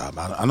my stop.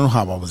 I don't know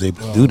how I was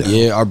able to do that.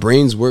 yeah, our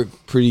brains work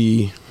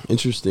pretty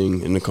interesting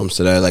when it comes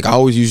to that. Like I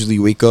always usually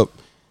wake up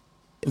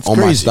It's on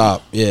my crazy.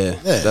 stop. Yeah, Yeah,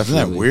 isn't definitely.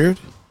 that weird?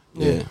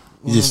 Yeah.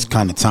 You just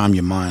kind of time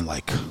your mind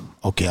like,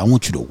 okay, I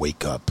want you to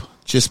wake up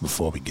just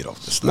before we get off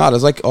the stop. Nah,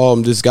 there's like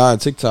this guy on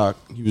TikTok.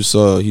 He was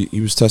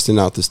he was testing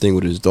out this thing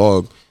with his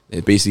dog.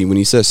 And basically, when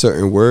he says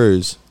certain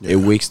words, it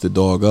wakes the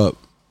dog up.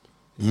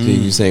 So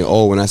he's saying,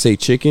 "Oh, when I say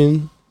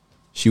chicken,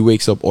 she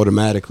wakes up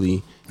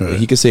automatically." Right.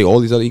 He could say all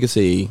these other. He could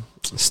say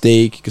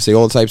steak. He could say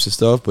all types of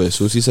stuff. But as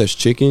soon as he says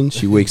chicken,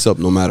 she wakes up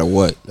no matter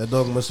what. That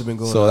dog must have been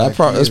going. So to that's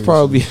IKEA or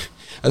probably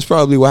that's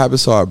probably what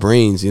happens to our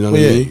brains. You know what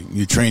I mean?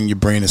 You train your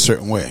brain a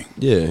certain way.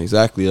 Yeah,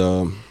 exactly.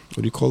 What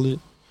do you call it?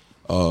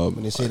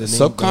 When they say the name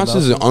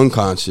Subconscious and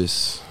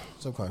unconscious.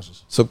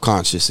 subconscious.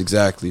 Subconscious,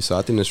 exactly. So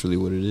I think that's really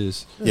what it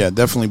is. Yeah, I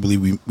definitely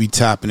believe we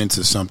tapping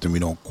into something we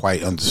don't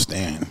quite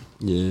understand,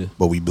 Yeah,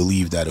 but we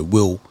believe that it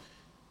will,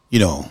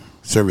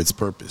 serve its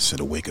purpose.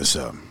 It'll wake us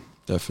up.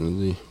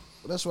 definitely.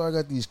 That's why I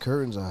got these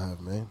curtains I have,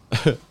 man.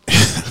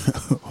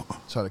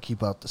 Try to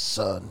keep out the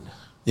sun.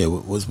 Yeah,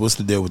 what's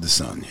the deal with the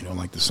sun? You don't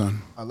like the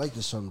sun? I like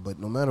the sun, but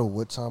no matter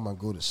what time I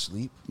go to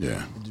sleep,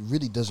 Yeah. it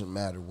really doesn't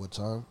matter what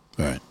time.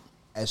 Right.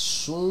 As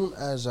soon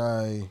as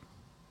the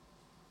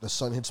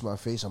sun hits my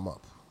face, I'm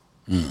up.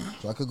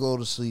 So I could go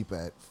to sleep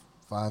at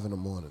 5 in the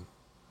morning,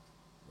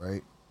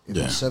 right? If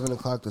Yeah. at 7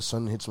 o'clock the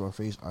sun hits my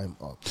face, I'm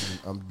up.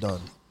 I'm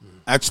done.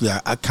 Actually,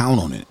 I count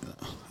on it.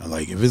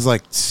 Like if it's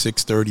like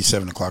 6:30,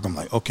 7 o'clock, I'm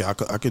like, okay, I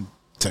could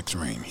text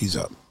Rain. He's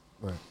up.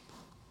 Right.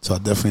 So I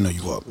definitely know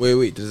you up.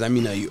 Wait. Does that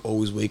mean that you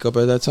always wake up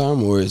at that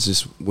time, or is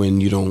this when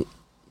you don't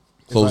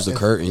close the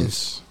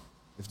curtains?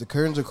 If the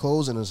curtains are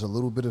closed and there's a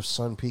little bit of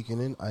sun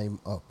peeking in, I'm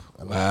up.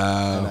 And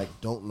Wow. I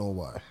don't know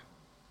why.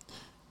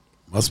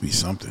 Must be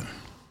something.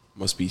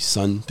 Must be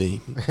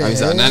something. I'm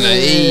sorry.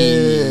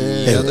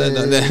 Hey.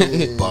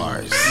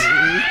 Bars.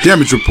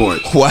 Damage report.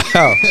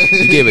 Wow.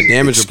 You gave a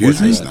damage report.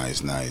 Excuse for me.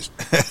 that. Nice.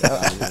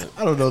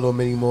 I don't know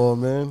them anymore,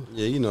 man.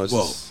 Yeah, you know, it's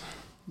Well, just,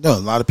 no, a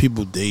lot of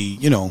people they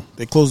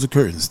close the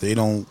curtains. They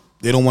don't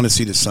want to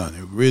see the sun.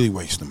 It really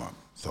wakes them up.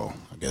 So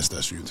I guess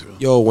that's you too.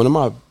 yo, one of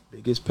my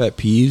biggest pet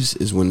peeves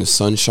is when the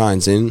sun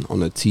shines in on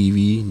the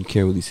TV and you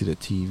can't really see the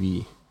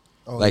TV.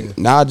 Oh, Like yeah.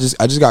 now, I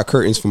just got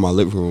curtains for my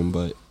living room,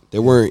 but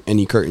there weren't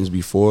any curtains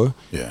before.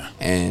 Yeah.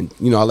 And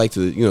I like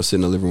to sit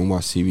in the living room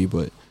watch TV,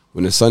 but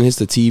when the sun hits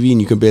the TV and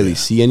you can barely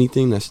see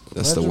anything, that's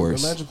the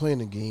worst. Imagine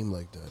playing a game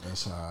like that.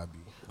 That's how I be.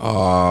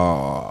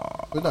 Oh,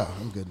 But nah,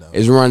 I'm good now.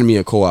 it's reminding me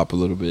of Co-op a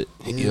little bit.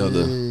 The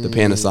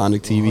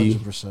Panasonic TV,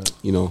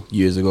 100%.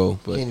 Years ago.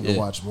 But Can't even yeah.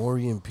 watch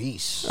Maury in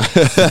peace.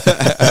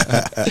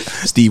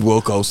 Steve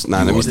Wilkos.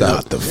 Nah, let me You are stop.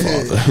 not the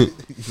father.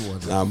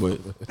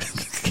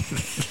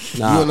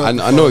 Nah, but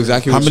I know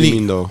exactly what you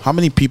mean though. How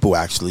many people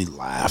actually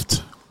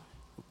laughed?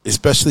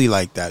 Especially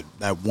like that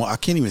one. I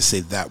can't even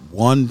say that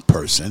one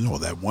person or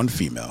that one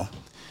female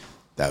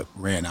that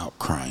ran out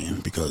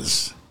crying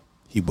because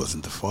he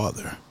wasn't the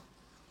father.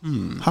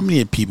 How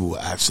many people were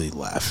actually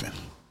laughing?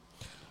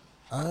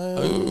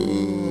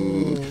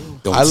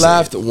 Don't I say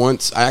laughed it.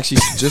 once. I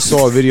actually just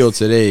saw a video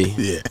today.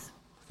 Yeah.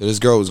 This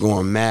girl was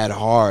going mad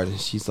hard, and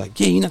she's like,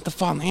 "Yeah, you're not the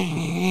father."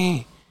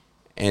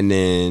 And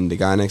then the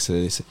guy next to her,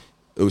 they said,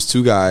 it was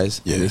two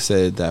guys, Yeah. and they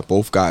said that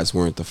both guys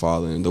weren't the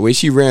father. And the way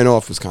she ran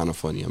off was kind of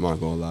funny. I'm not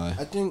gonna lie.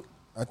 I think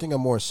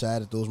I'm more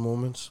sad at those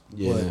moments.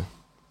 Yeah. But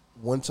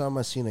one time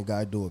I seen a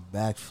guy do a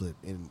backflip,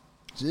 and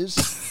just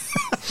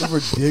the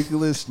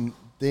ridiculous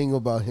thing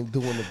about him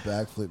doing the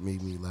backflip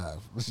made me laugh.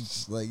 It's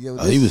just like, yo,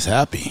 He was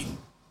happy.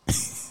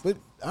 But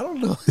I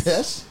don't know.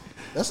 That's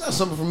not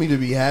something for me to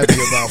be happy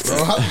about, bro.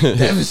 I'm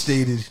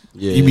devastated.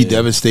 Yeah, He'd be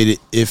devastated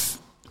if.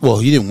 Well,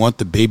 he didn't want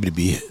the baby to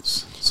be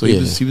his, so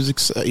Yeah. he was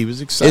excited.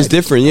 It's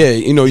different, yeah. You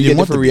He get didn't want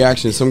different the baby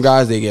reactions. to Some be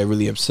guys they get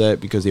really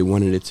upset because they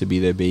wanted it to be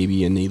their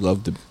baby and they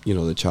loved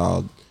the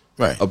child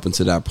right. up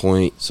until that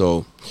point.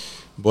 So,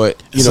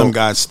 but And some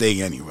guys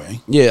stay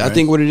anyway. yeah, I right?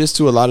 think what it is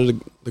too. A lot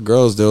of the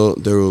girls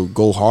they'll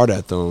go hard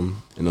at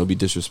them and they'll be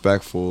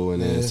disrespectful,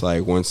 and then it's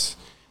like once.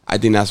 I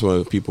think that's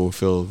what people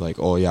feel like.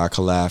 Oh yeah, I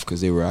could laugh because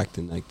they were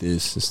acting like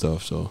this and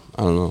stuff. So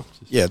I don't know.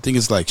 Yeah, I think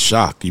it's like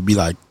shock. You'd be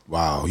like,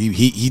 "Wow,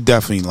 he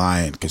definitely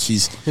lying," because she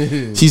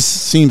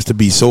seems to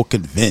be so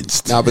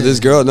convinced. Nah, but this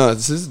girl,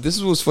 this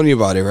is what's funny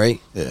about it, right?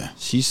 Yeah,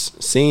 She's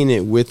saying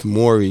it with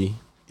Maury.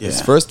 Yeah.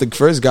 The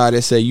first guy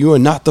that said, "You are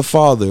not the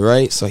father,"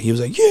 right? So he was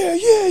like, "Yeah."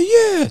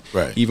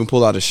 right. He even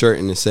pulled out a shirt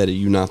and it said,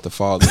 "You not the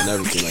father," and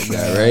everything like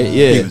that, right?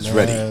 Yeah. He was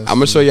ready. I'm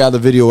gonna show y'all the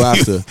video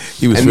after.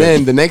 He was and ready.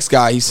 then the next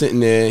guy, he's sitting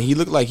there. He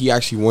looked like he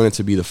actually wanted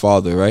to be the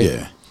father, right?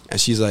 Yeah.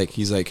 And he's like,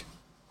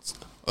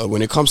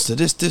 when it comes to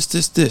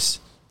this,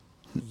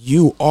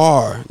 you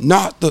are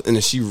not the. And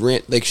then she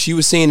ran, like she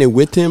was saying it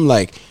with him,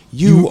 like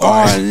you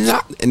are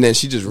not. And then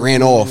she just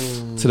ran off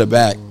to the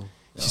back.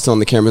 She's telling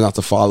the camera not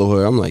to follow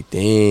her. I'm like,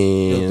 damn,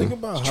 Yo, think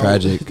about it's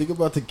tragic. Think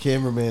about the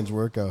cameraman's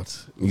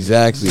workouts.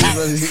 Exactly.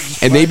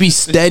 And they be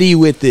steady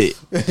with it.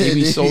 They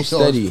be so on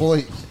steady.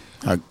 point.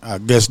 I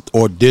guess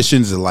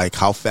auditions are like,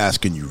 how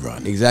fast can you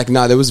run? Exactly.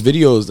 Now there was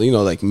videos,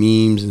 like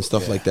memes and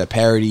stuff like that,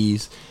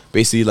 parodies,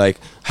 basically like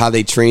how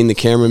they train the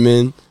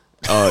cameramen,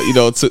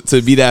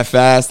 to be that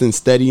fast and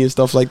steady and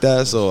stuff like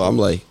that. So I'm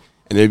like,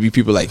 and there'd be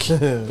people like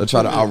they'll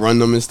try to outrun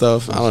them and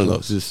stuff. I don't know.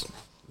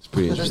 It's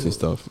pretty interesting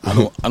stuff. I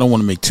don't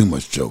want to make too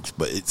much jokes,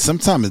 but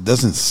sometimes it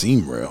doesn't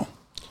seem real.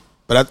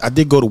 But I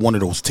did go to one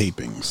of those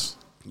tapings.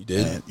 You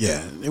did? And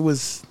yeah, it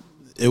was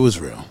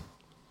real.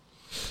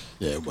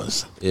 Yeah, it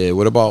was. Yeah.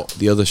 What about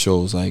the other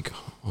shows like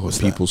What's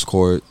that? People's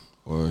Court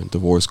or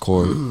Divorce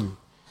Court?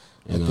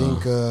 I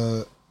think,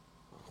 damn,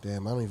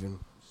 it's not even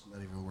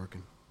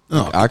working.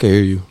 No, I can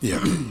hear you.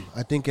 yeah,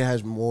 I think it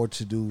has more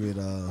to do with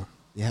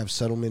they have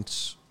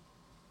settlements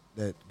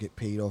that get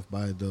paid off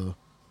by the.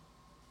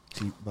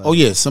 oh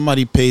yeah,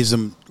 somebody pays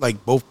them.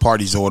 Like both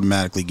parties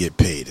automatically get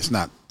paid. It's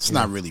not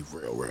really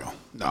real.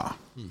 Nah,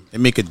 they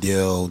make a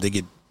deal. They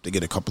get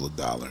a couple of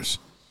dollars.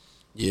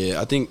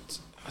 Yeah, I think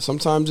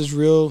sometimes it's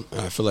real,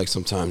 and I feel like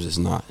sometimes it's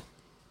not.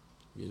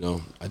 You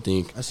know, I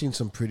think I seen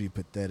some pretty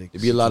pathetic.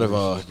 there'd be a lot of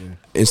situations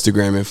there.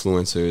 Instagram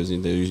influencers,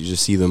 and you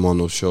just see them on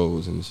those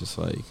shows, and it's just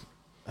like,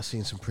 I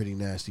seen some pretty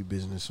nasty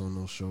business on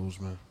those shows,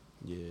 man.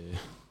 yeah.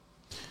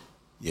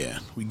 Yeah,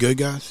 we good,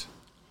 guys?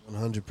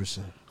 100%.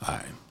 All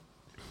right.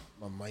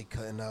 My mic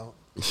cutting out.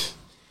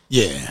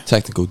 Yeah.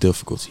 Technical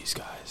difficulties,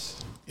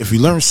 guys. If you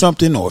learned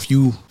something or if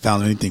you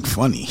found anything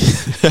funny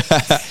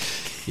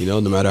You know,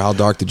 no matter how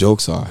dark the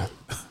jokes are,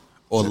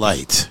 or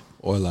light,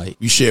 or like,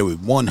 you share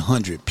with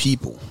 100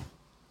 people,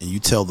 and you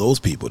tell those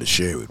people to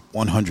share with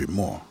 100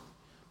 more.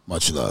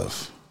 Much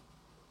love.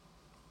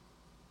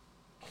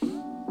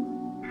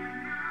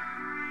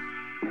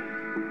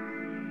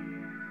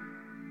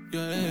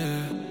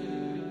 Yeah.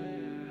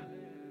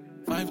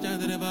 5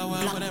 times that about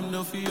one, but them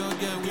no fear,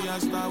 yeah, we are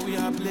star, we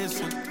are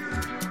blessing.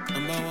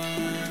 Number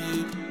one,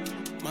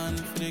 yeah. Man,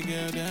 for the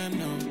girl, them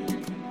know.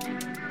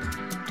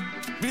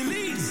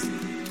 Release!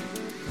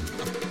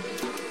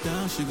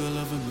 Down, she go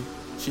love me.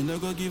 She no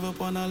go give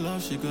up on her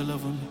love, she go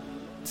love me.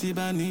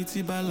 Tiba ni,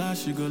 tiba la,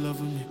 she go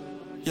love me.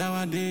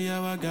 Yawa day,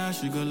 yawa ga,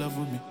 she go love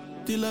me.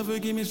 The love will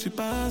give me sweet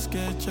ass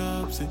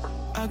ketchup, say.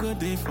 I go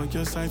day for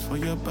your side, for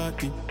your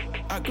body.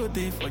 I go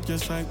day for your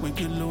side when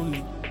you're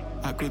lonely.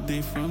 I go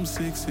day from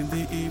 6 in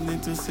the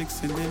evening to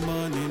 6 in the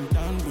morning.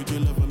 Down, would you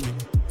love me?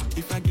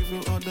 If I give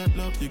you all that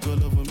love, you go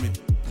love me.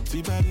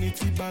 Tiba ni,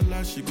 tiba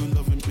la, she go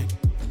love me.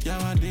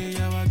 Yawa day,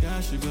 yawa ga,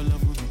 she go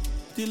love me.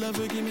 The love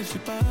will give me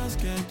sweet ass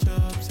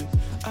ketchup, say.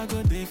 I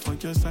go day for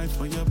your side,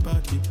 for your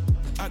body.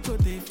 I go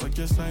day for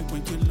your side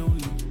when you're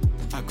lonely.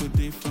 I go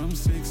day from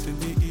 6 in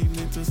the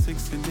evening to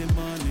 6 in the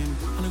morning.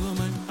 I go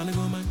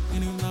man,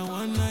 and if not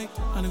one night.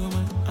 I go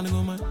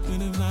man,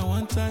 and if not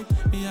one time.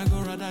 Me I go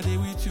rather day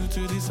with you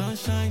till the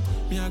sunshine.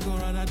 Me I go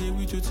rather day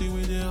with you till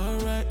we there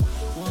alright.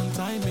 One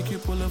time make you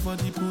pull up for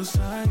the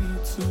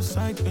poolside,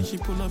 suicide. When she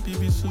pull up, it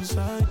be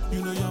suicide.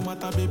 You know your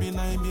matter, baby,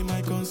 now it be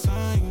my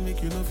consign.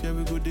 Make you know fear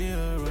we go there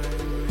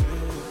alright.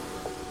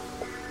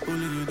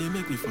 Only you they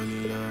make me fall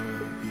in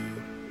love.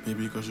 Yeah.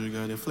 Maybe cause you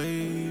got a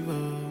flavor.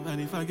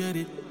 And if I get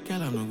it,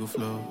 girl, I'm not gonna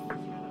flow.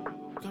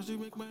 Cause you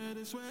make my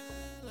head swell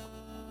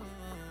up.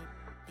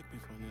 Make me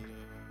fall in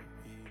love,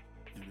 yeah.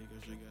 Maybe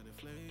cause you got a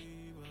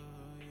flavor,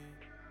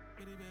 yeah.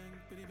 Bitty bang,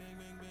 bang,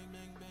 bang, bang,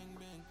 bang, bang,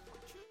 bang.